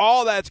afternoon with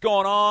all that's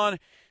going on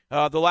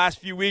the last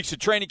few weeks of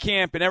training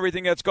camp and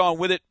everything that's gone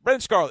with it.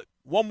 Brennan Scarlett,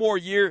 1 more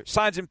year,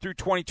 signs him through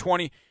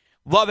 2020.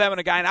 Love having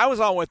a guy. And I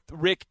was on with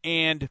Rick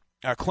and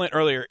Clint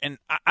earlier, and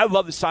I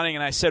love the signing,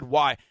 and I said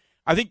why.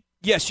 I think,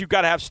 yes, you've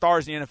got to have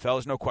stars in the NFL.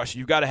 There's no question.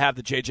 You've got to have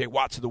the J.J.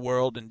 Watts of the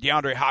world and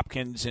DeAndre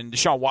Hopkins and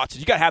Deshaun Watson.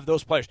 You've got to have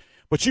those players.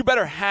 But you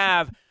better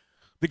have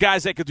the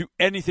guys that could do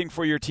anything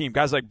for your team,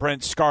 guys like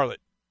Brennan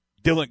Scarlett,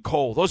 Dylan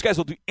Cole. Those guys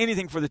will do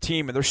anything for the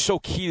team, and they're so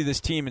key to this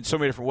team in so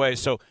many different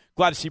ways. So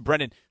glad to see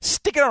Brennan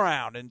sticking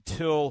around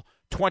until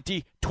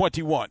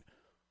 2021.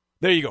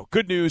 There you go.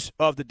 Good news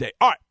of the day.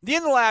 All right, the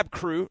In the Lab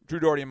crew, Drew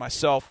Doherty and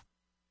myself,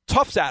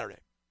 tough Saturday.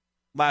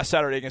 Last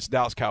Saturday against the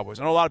Dallas Cowboys.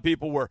 I know a lot of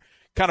people were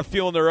kind of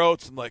feeling their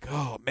oats and like,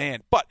 oh,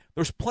 man. But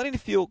there's plenty to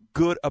feel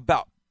good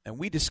about, and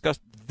we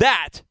discussed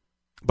that.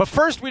 But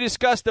first, we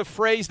discussed a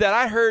phrase that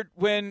I heard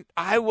when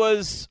I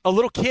was a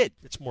little kid.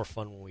 It's more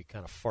fun when we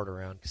kind of fart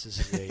around because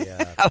this is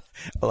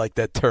I like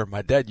that term.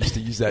 My dad used to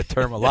use that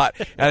term a lot,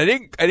 and I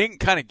didn't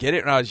kind of get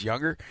it when I was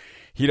younger.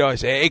 He'd always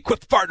say, "Hey,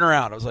 quit farting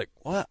around." I was like,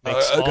 "What?"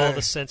 Makes all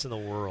the sense in the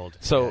world.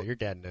 So yeah, your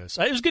dad knows.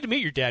 It was good to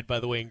meet your dad,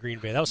 by the way, in Green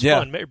Bay. That was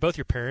fun. Met both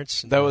your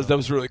parents. And, that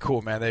was really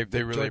cool, man.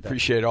 They really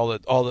appreciate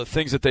all the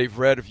things that they've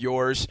read of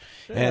yours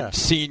and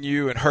seen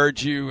you and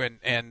heard you, and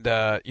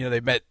they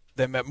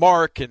met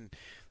Mark, and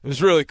it was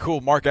really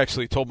cool. Mark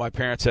actually told my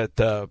parents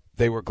that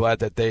they were glad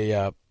that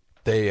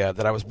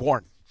that I was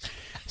born.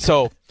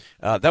 So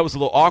that was a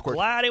little awkward.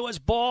 Glad he was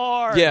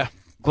born. Yeah,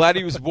 glad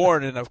he was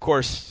born, and of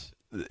course,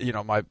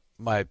 my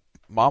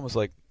mom was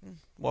like,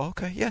 "Well,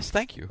 okay, yes,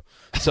 thank you."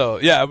 So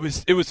yeah,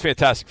 it was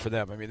fantastic for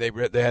them. I mean, they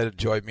had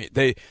enjoyed me.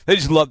 They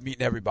just loved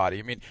meeting everybody.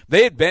 I mean,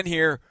 they've been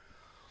here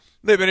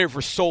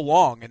for so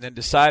long, and then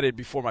decided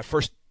before my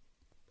first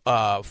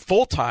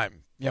full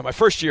time. My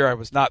first year I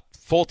was not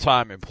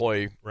full-time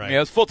employee. Right. I mean,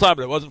 it was full-time,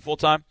 but it wasn't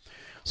full-time.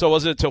 So it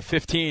wasn't until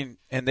 15,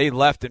 and they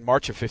left in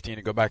March of 15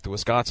 to go back to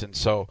Wisconsin.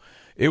 So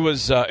it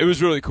was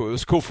really cool. It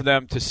was cool for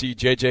them to see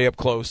JJ up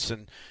close,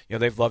 and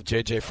they've loved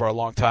JJ for a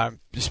long time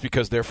just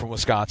because they're from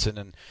Wisconsin,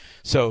 and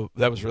so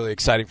that was really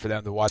exciting for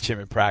them to watch him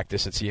in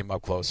practice and see him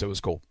up close. It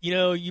was cool.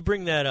 You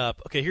bring that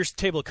up. Okay, here's the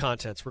table of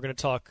contents. We're going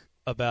to talk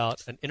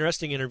about an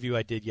interesting interview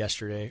I did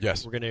yesterday.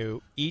 Yes. We're going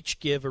to each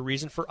give a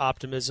reason for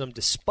optimism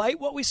despite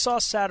what we saw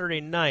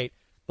Saturday night.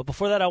 But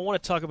before that, I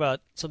want to talk about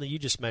something you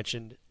just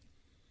mentioned.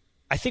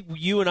 I think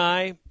you and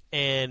I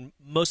and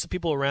most of the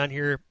people around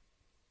here,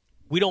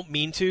 we don't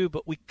mean to,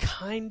 but we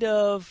kind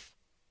of,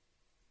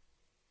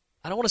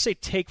 I don't want to say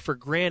take for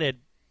granted,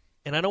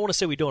 and I don't want to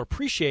say we don't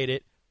appreciate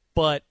it,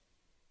 but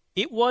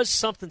it was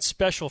something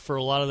special for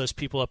a lot of those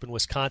people up in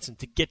Wisconsin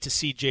to get to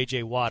see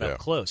J.J. Watt up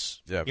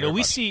close. Yeah,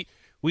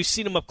 we've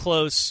seen him up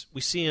close. We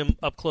see him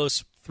up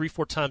close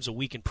 3-4 times a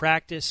week in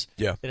practice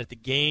and at the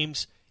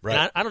games. Right.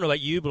 And I don't know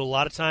about you, but a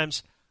lot of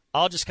times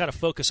I'll just kind of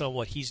focus on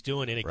what he's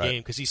doing in a game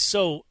because he's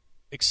so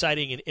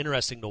exciting and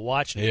interesting to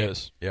watch. He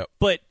is. Yep.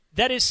 But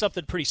that is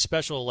something pretty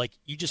special, like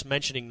you just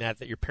mentioning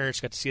that your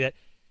parents got to see that.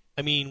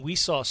 I mean, we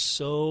saw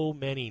so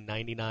many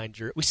 99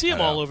 jerseys. We see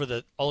them all over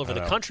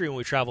the country when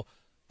we travel,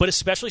 but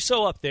especially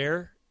so up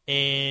there.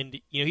 And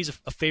he's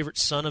a favorite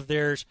son of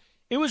theirs.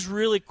 It was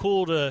really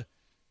cool to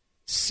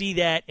see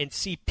that and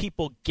see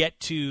people get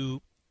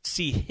to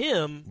see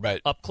him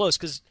up close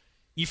because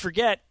you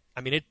forget.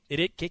 I mean,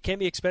 it can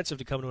be expensive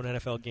to come to an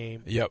NFL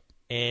game. Yep.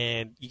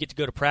 And you get to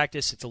go to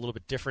practice. It's a little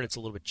bit different. It's a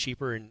little bit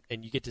cheaper, and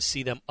you get to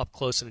see them up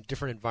close in a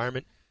different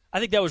environment. I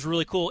think that was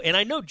really cool. And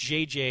I know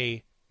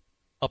JJ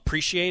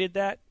appreciated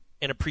that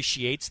and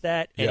appreciates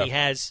that, and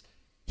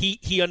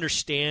he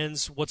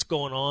understands what's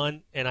going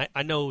on, and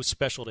I know it was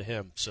special to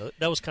him. So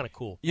that was kind of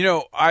cool.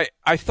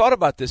 I thought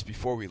about this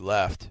before we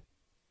left,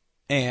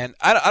 and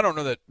I don't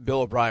know that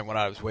Bill O'Brien went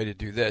out of his way to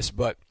do this,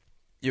 but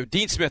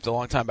Dean Smith, the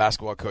longtime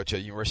basketball coach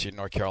at the University of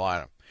North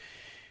Carolina,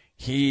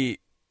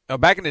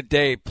 back in the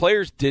day,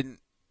 players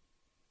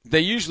they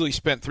usually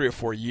spent 3 or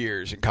 4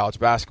 years in college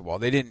basketball.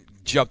 They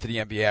didn't jump to the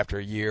NBA after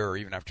a year or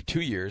even after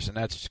 2 years, and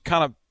that's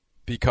kind of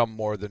become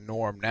more the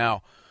norm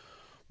now.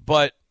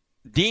 But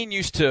Dean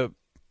used to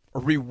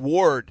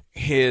reward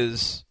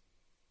his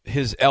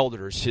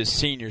elders, his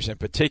seniors in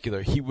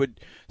particular. He would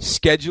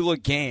schedule a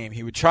game.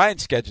 He would try and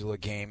schedule a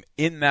game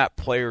in that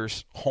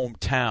player's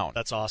hometown.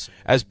 That's awesome.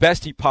 As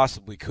best he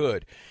possibly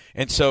could.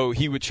 And so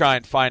he would try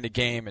and find a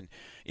game. And,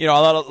 a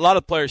lot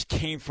of players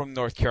came from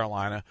North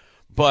Carolina,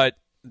 but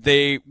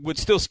they would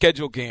still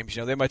schedule games.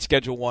 They might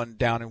schedule one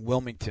down in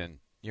Wilmington,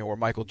 where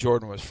Michael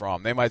Jordan was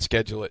from. They might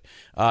schedule it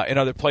in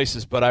other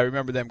places, but I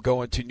remember them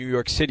going to New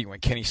York City when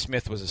Kenny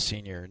Smith was a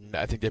senior. And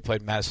I think they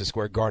played Madison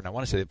Square Garden. I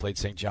want to say they played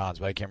St. John's,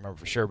 but I can't remember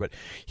for sure. But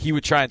he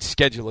would try and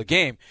schedule a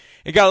game.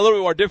 It got a little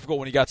bit more difficult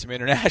when he got some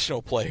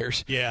international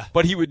players. Yeah.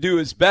 But he would do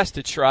his best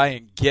to try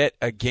and get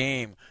a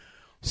game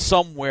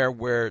somewhere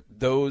where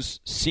those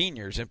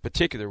seniors in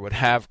particular would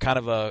have kind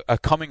of a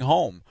coming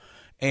home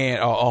and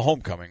a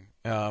homecoming.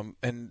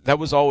 And that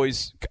was I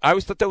always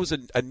thought that was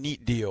a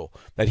neat deal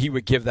that he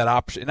would give that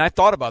option. And I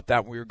thought about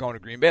that when we were going to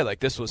Green Bay. Like,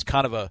 this was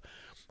kind of a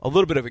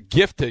little bit of a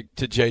gift to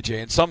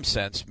JJ in some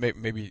sense,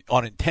 maybe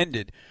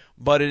unintended,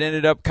 but it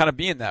ended up kind of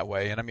being that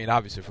way. And I mean,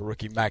 obviously for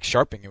rookie Max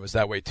Sharping, it was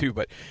that way too.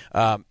 But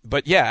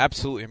yeah,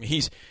 absolutely. I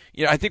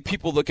mean, I think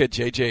people look at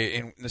JJ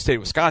in the state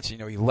of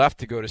Wisconsin. He left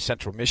to go to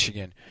Central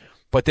Michigan,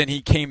 but then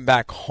he came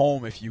back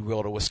home, if you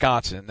will, to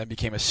Wisconsin, and then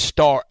became a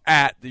star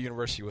at the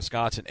University of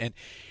Wisconsin. And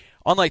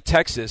unlike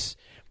Texas,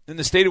 in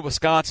the state of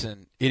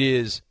Wisconsin, it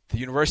is the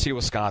University of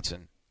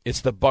Wisconsin. It's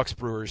the Bucks,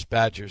 Brewers,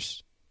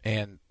 Badgers,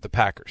 and the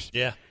Packers.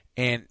 Yeah.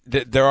 And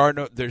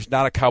there's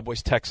not a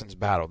Cowboys-Texans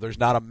battle. There's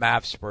not a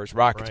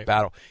Mavs-Spurs-Rockets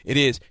battle. It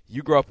is,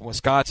 you grow up in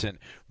Wisconsin,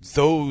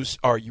 those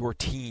are your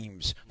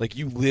teams. Like,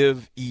 you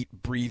live, eat,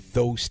 breathe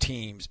those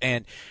teams.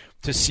 And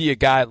to see a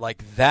guy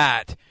like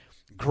that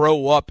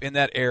grow up in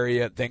that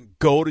area, then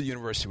go to the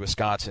University of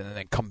Wisconsin, and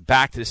then come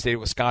back to the state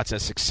of Wisconsin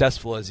as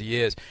successful as he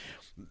is,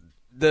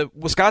 the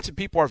Wisconsin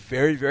people are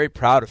very, very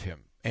proud of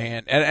him,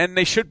 and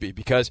they should be,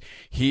 because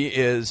he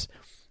is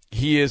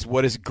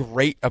what is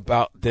great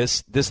about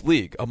this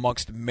league.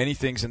 Amongst many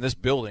things in this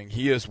building,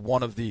 he is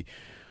one of the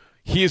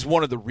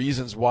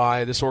reasons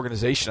why this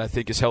organization, I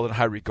think, is held in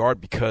high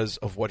regard, because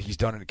of what he's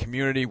done in the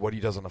community, what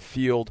he does on the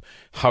field,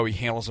 how he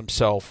handles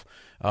himself,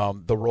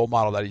 the role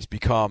model that he's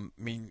become.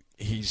 I mean,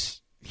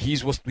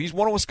 he's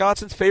one of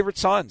Wisconsin's favorite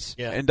sons,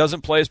 and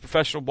doesn't play his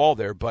professional ball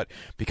there, but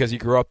because he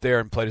grew up there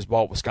and played his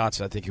ball at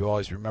Wisconsin, I think he'll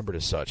always be remembered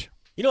as such.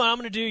 You know what I'm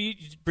going to do? You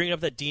bring up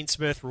that Dean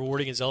Smith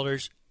rewarding his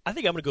elders. I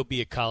think I'm going to go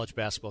be a college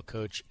basketball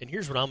coach, and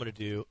here's what I'm going to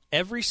do.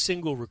 Every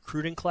single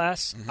recruiting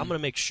class, I'm going to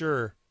make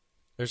sure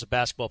there's a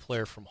basketball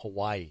player from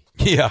Hawaii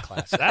in that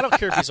class. And I don't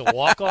care if he's a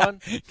walk-on,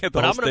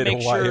 but I'm going to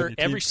make sure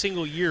every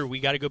single year we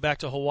got to go back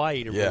to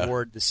Hawaii to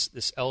reward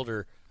this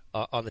elder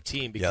on the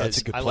team, because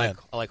that's a good plan.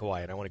 I like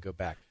Hawaii, and I want to go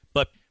back.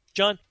 But,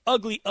 John,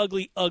 ugly,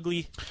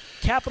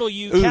 capital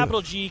U,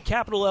 capital G,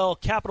 capital L,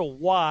 capital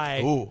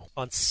Y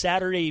on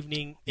Saturday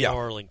evening in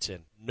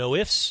Arlington. No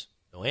ifs,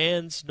 no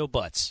ands, no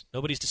buts.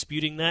 Nobody's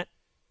disputing that.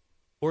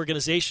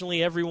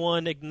 Organizationally,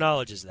 everyone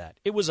acknowledges that.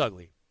 It was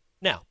ugly.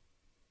 Now,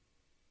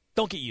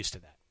 don't get used to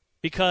that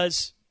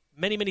because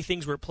many, many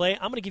things were at play.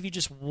 I'm going to give you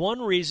just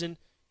one reason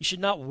you should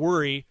not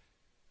worry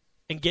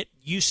and get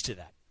used to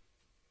that.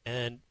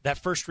 And that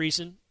first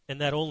reason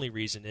and that only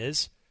reason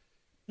is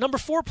number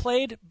 4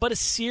 played but a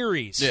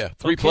series. Yeah,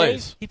 3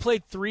 plays. He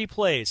played 3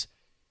 plays.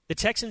 The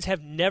Texans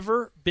have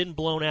never been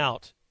blown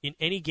out in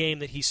any game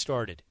that he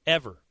started,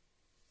 ever.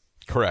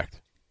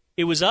 Correct.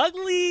 It was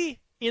ugly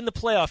in the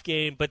playoff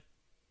game, but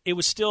it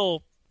was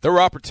still there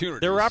were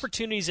opportunities. There were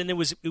opportunities, and it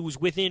was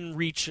within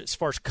reach as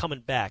far as coming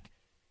back.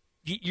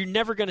 You're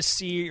never going to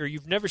see, or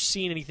you've never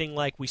seen anything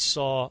like we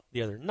saw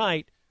the other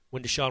night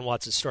when Deshaun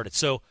Watson started.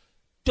 So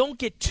don't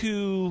get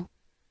too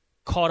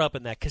caught up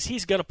in that because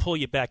he's going to pull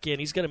you back in.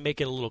 He's going to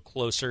make it a little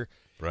closer.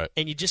 Right.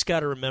 And you just got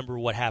to remember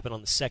what happened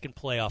on the second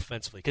play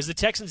offensively because the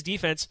Texans'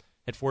 defense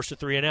had forced a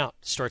 3-and-out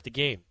to start the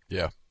game.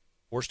 Yeah.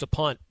 Forced a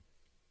punt.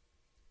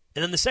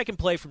 And then the second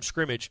play from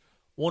scrimmage,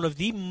 one of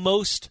the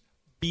most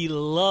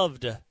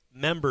beloved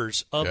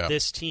members of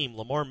this team,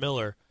 Lamar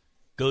Miller,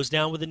 goes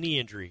down with a knee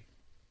injury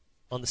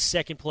on the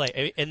second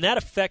play. And that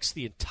affects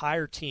the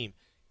entire team.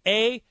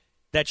 A,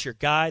 that's your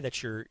guy,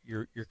 that's your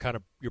kind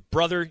of your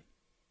brother.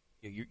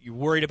 You're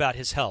worried about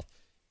his health.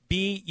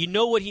 B, you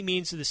know what he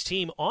means to this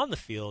team on the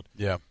field.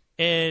 Yeah.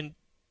 And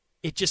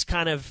it just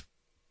kind of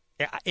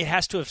it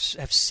has to have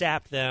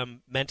sapped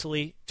them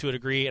mentally to a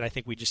degree, and I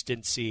think we just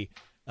didn't see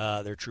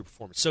their true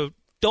performance. So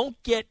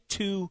don't get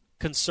too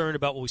concerned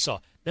about what we saw.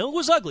 Now, it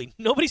was ugly.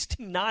 Nobody's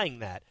denying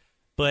that.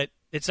 But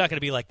it's not going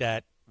to be like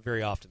that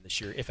very often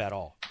this year, if at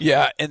all.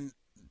 Yeah, and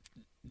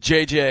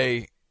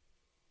JJ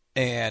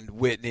and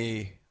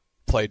Whitney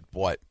played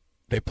what?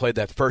 They played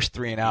that first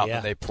 3-and-out,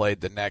 and they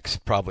played the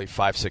next probably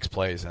 5-6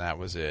 plays, and that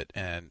was it.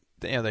 And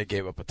they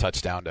gave up a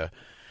touchdown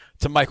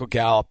to Michael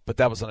Gallup, but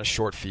that was on a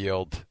short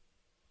field.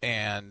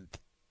 And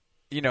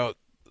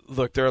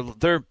look,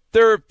 there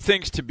are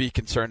things to be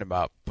concerned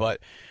about, but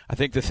I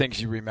think the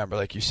things you remember,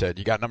 like you said,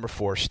 you got number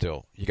 4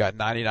 still. You got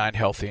 99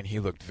 healthy, and he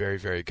looked very,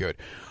 very good.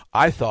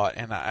 I thought,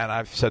 and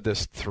I've said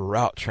this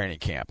throughout training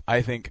camp,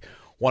 I think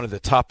one of the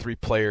top 3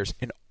 players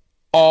in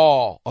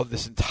all of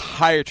this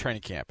entire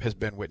training camp has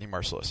been Whitney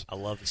Mercilus. I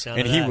love the sound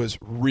of that. And he was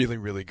really,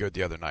 really good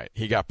the other night.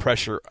 He got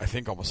pressure, I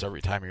think, almost every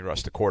time he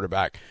rushed the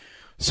quarterback.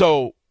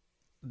 So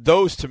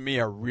those, to me,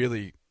 are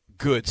really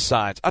good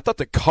signs. I thought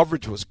the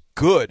coverage was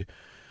good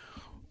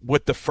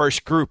with the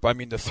first group. I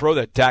mean, the throw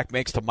that Dak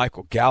makes to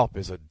Michael Gallup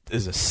is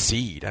a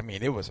seed. I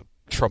mean, it was a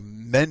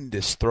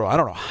tremendous throw. I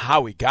don't know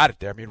how he got it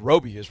there. I mean,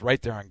 Roby is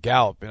right there on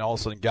Gallup, and all of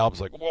a sudden Gallup's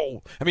like,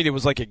 whoa. I mean, it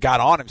was like it got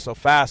on him so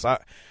fast.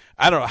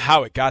 I don't know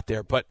how it got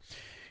there, but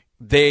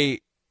I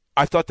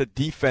thought the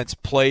defense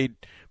played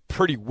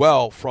pretty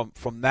well from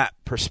that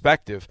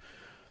perspective.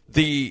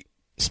 The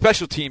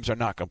special teams are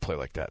not going to play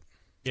like that.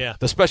 Yeah.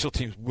 The special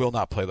teams will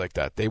not play like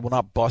that. They will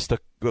not bust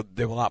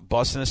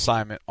an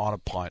assignment on a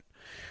punt.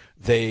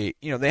 They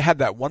had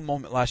that one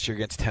moment last year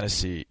against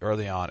Tennessee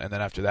early on, and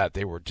then after that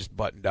they were just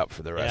buttoned up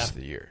for the rest of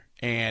the year.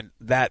 And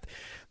that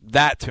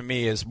to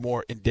me is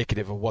more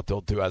indicative of what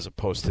they'll do as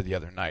opposed to the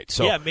other night.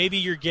 So maybe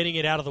you're getting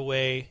it out of the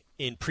way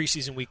in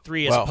preseason week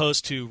 3 as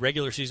opposed to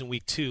regular season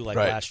week 2 like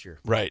last year.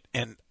 Right.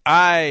 And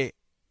the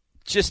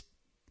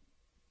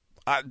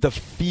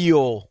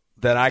feel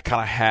that I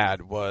kind of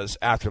had was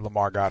after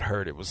Lamar got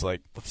hurt, it was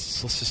like,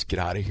 let's just get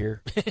out of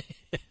here.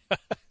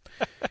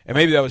 And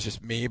maybe that was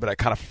just me, but I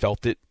kind of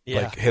felt it.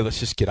 Yeah. Like, hey, let's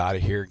just get out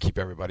of here and keep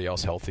everybody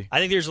else healthy. I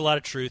think there's a lot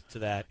of truth to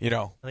that.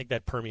 I think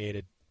that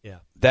permeated. Yeah.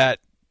 That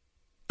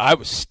I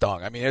was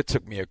stung. I mean, it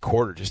took me a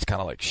quarter just to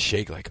kind of like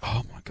shake, like,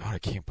 oh my God, I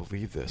can't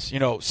believe this.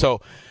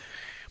 So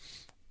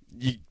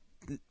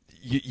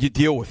you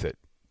deal with it.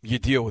 You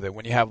deal with it.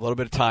 When you have a little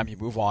bit of time, you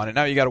move on. And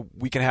now you got a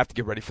week and a half to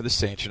get ready for the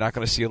Saints. You're not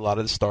going to see a lot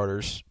of the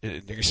starters. You're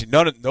going to see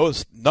none of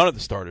the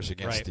starters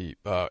against the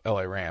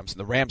LA Rams. And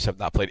the Rams have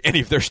not played any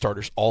of their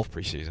starters all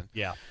preseason.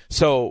 Yeah.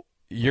 So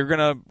you're going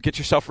to get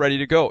yourself ready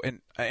to go.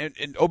 And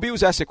OB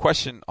was asked a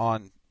question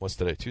on, what's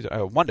today?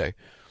 Monday,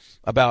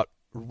 about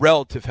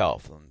relative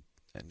health.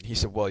 And he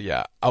said, well,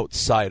 yeah,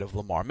 outside of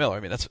Lamar Miller. I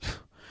mean, that's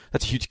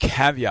a huge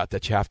caveat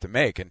that you have to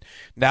make. And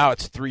now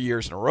it's 3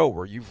 years in a row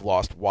where you've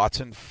lost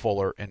Watson,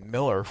 Fuller, and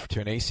Miller to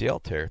an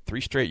ACL tear.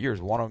 3 straight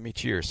years, one of them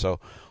each year. So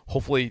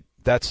hopefully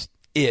that's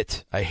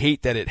it. I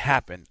hate that it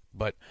happened,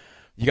 but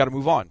you got to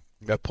move on.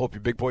 You got to pull up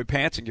your big boy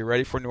pants and get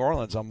ready for New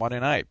Orleans on Monday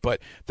night.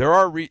 But there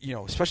are,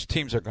 special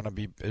teams are going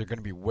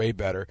to be way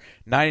better.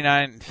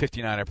 99 and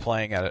 59 are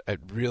playing at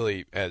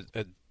really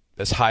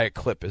as high a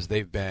clip as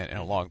they've been in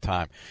a long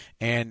time,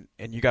 and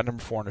you got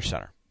number 4 under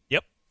center.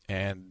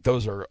 And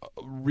those are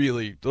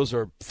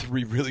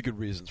 3 really good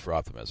reasons for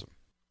optimism.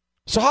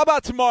 So how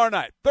about tomorrow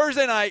night?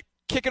 Thursday night,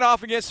 kicking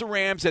off against the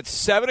Rams at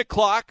 7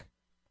 o'clock.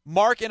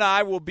 Mark and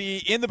I will be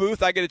in the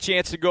booth. I get a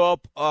chance to go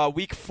up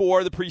week 4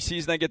 of the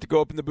preseason. I get to go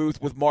up in the booth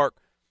with Mark,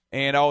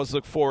 and I always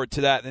look forward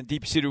to that. And then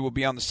DP Cedar will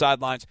be on the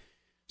sidelines.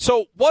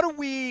 So what are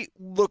we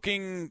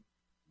looking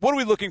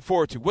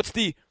forward to? What's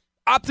the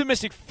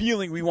optimistic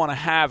feeling we want to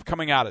have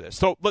coming out of this.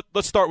 So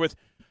let's start with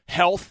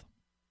health.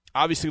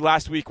 Obviously,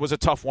 last week was a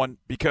tough one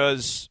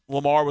because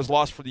Lamar was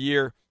lost for the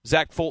year.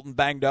 Zach Fulton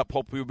banged up.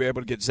 Hopefully we'll be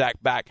able to get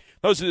Zach back.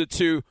 Those are the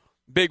two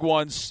big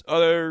ones.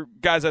 Other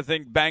guys, I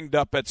think, banged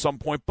up at some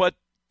point, but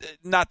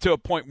not to a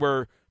point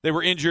where they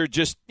were injured,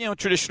 just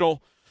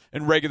traditional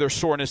and regular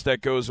soreness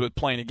that goes with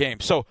playing a game.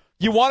 So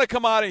you want to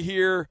come out of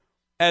here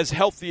as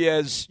healthy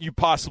as you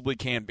possibly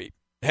can be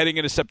heading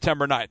into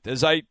September 9th.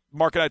 As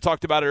Mark and I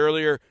talked about it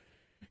earlier,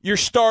 your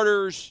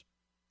starters,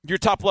 your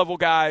top-level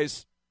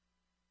guys,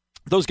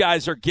 those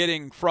guys are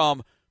getting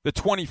from the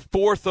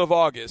 24th of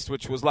August,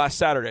 which was last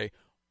Saturday,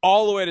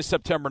 all the way to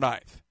September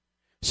 9th.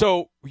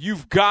 So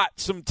you've got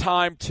some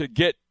time to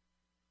get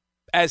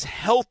as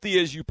healthy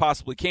as you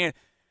possibly can,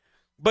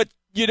 but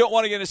you don't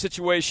want to get in a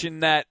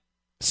situation that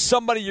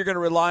somebody you're going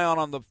to rely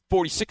on the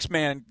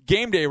 46-man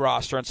game day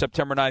roster on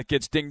September 9th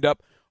gets dinged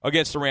up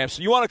against the Rams.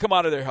 So you want to come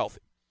out of there healthy.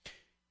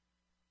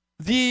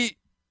 The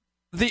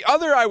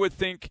other, I would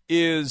think,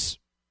 is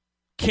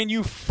can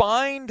you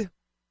find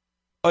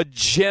a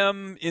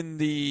gem in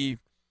the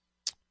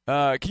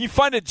can you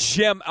find a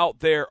gem out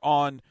there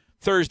on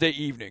Thursday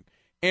evening?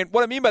 And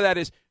what I mean by that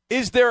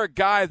is there a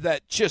guy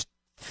that just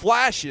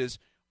flashes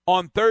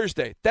on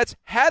Thursday that's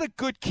had a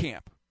good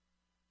camp,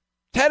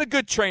 had a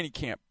good training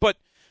camp, but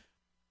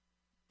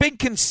been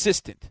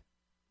consistent,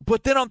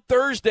 but then on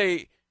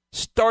Thursday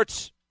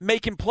starts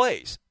making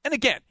plays? And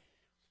again,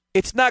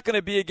 it's not going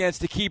to be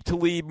against Aqib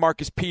Talib,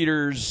 Marcus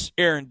Peters,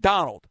 Aaron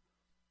Donald,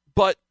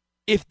 but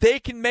if they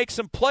can make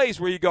some plays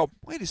where you go,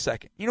 wait a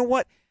second, you know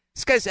what?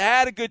 This guy's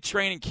had a good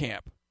training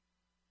camp,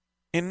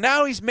 and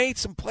now he's made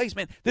some plays.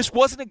 Man, this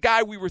wasn't a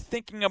guy we were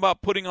thinking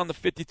about putting on the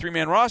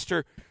 53-man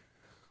roster,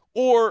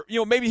 or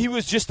maybe he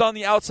was just on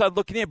the outside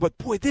looking in, but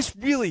boy, this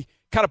really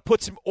kind of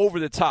puts him over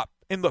the top.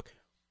 And look,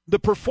 the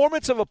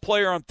performance of a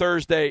player on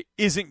Thursday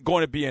isn't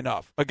going to be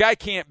enough. A guy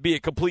can't be a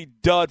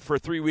complete dud for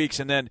 3 weeks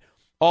and then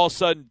all of a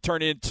sudden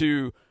turn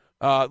into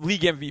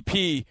league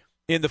MVP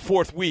in the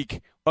fourth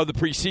week of the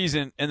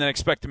preseason and then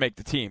expect to make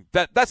the team.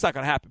 That's not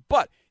going to happen.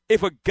 But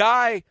if a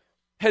guy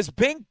has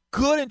been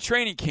good in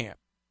training camp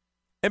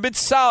and been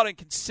solid and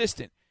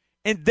consistent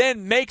and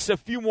then makes a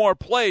few more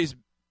plays,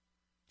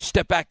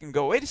 step back and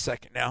go, wait a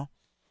second now.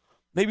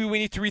 Maybe we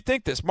need to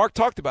rethink this. Mark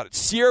talked about it.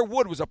 Sierra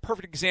Wood was a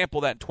perfect example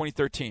of that in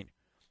 2013.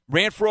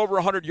 Ran for over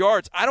 100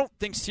 yards. I don't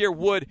think Sierra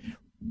Wood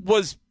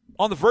was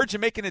on the verge of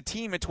making a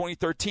team in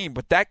 2013,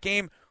 but that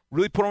game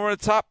really put him over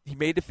the top. He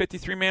made the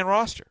 53-man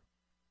roster.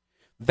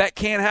 That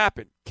can't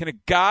happen. Can a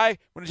guy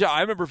 –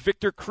 I remember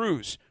Victor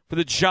Cruz for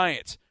the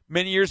Giants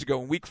many years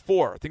ago in Week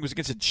 4. I think it was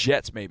against the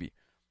Jets maybe.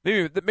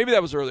 Maybe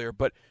that was earlier,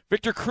 but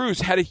Victor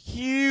Cruz had a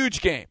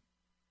huge game.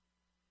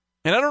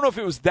 And I don't know if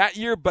it was that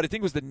year, but I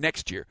think it was the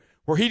next year,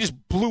 where he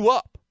just blew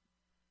up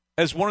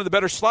as one of the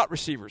better slot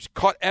receivers,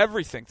 caught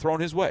everything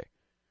thrown his way.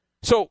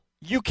 So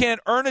you can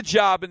earn a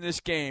job in this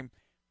game,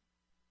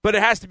 but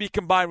it has to be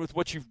combined with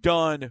what you've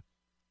done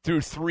through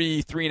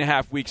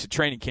 3.5 weeks of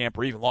training camp,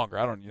 or even longer.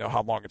 I don't even know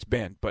how long it's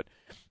been. But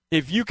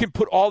if you can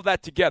put all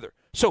that together.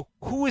 So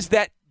who is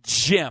that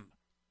gem?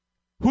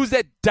 Who's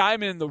that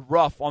diamond in the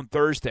rough on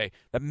Thursday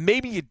that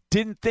maybe you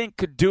didn't think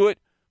could do it,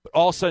 but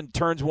all of a sudden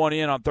turns one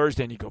in on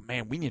Thursday and you go,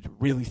 man, we need to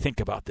really think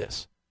about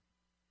this.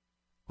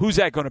 Who's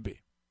that going to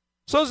be?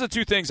 So those are the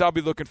two things I'll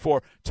be looking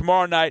for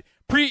tomorrow night.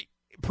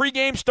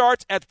 Pre-game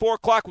starts at 4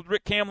 o'clock with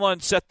Rick Kamla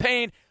and Seth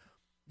Payne.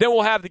 Then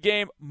we'll have the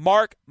game,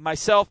 Mark,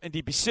 myself, and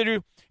DP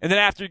Sidhu. And then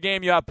after the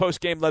game, you have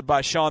post-game led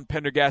by Sean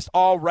Pendergast,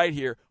 all right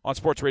here on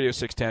Sports Radio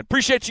 610.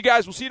 Appreciate you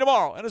guys. We'll see you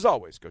tomorrow. And as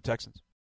always, go Texans.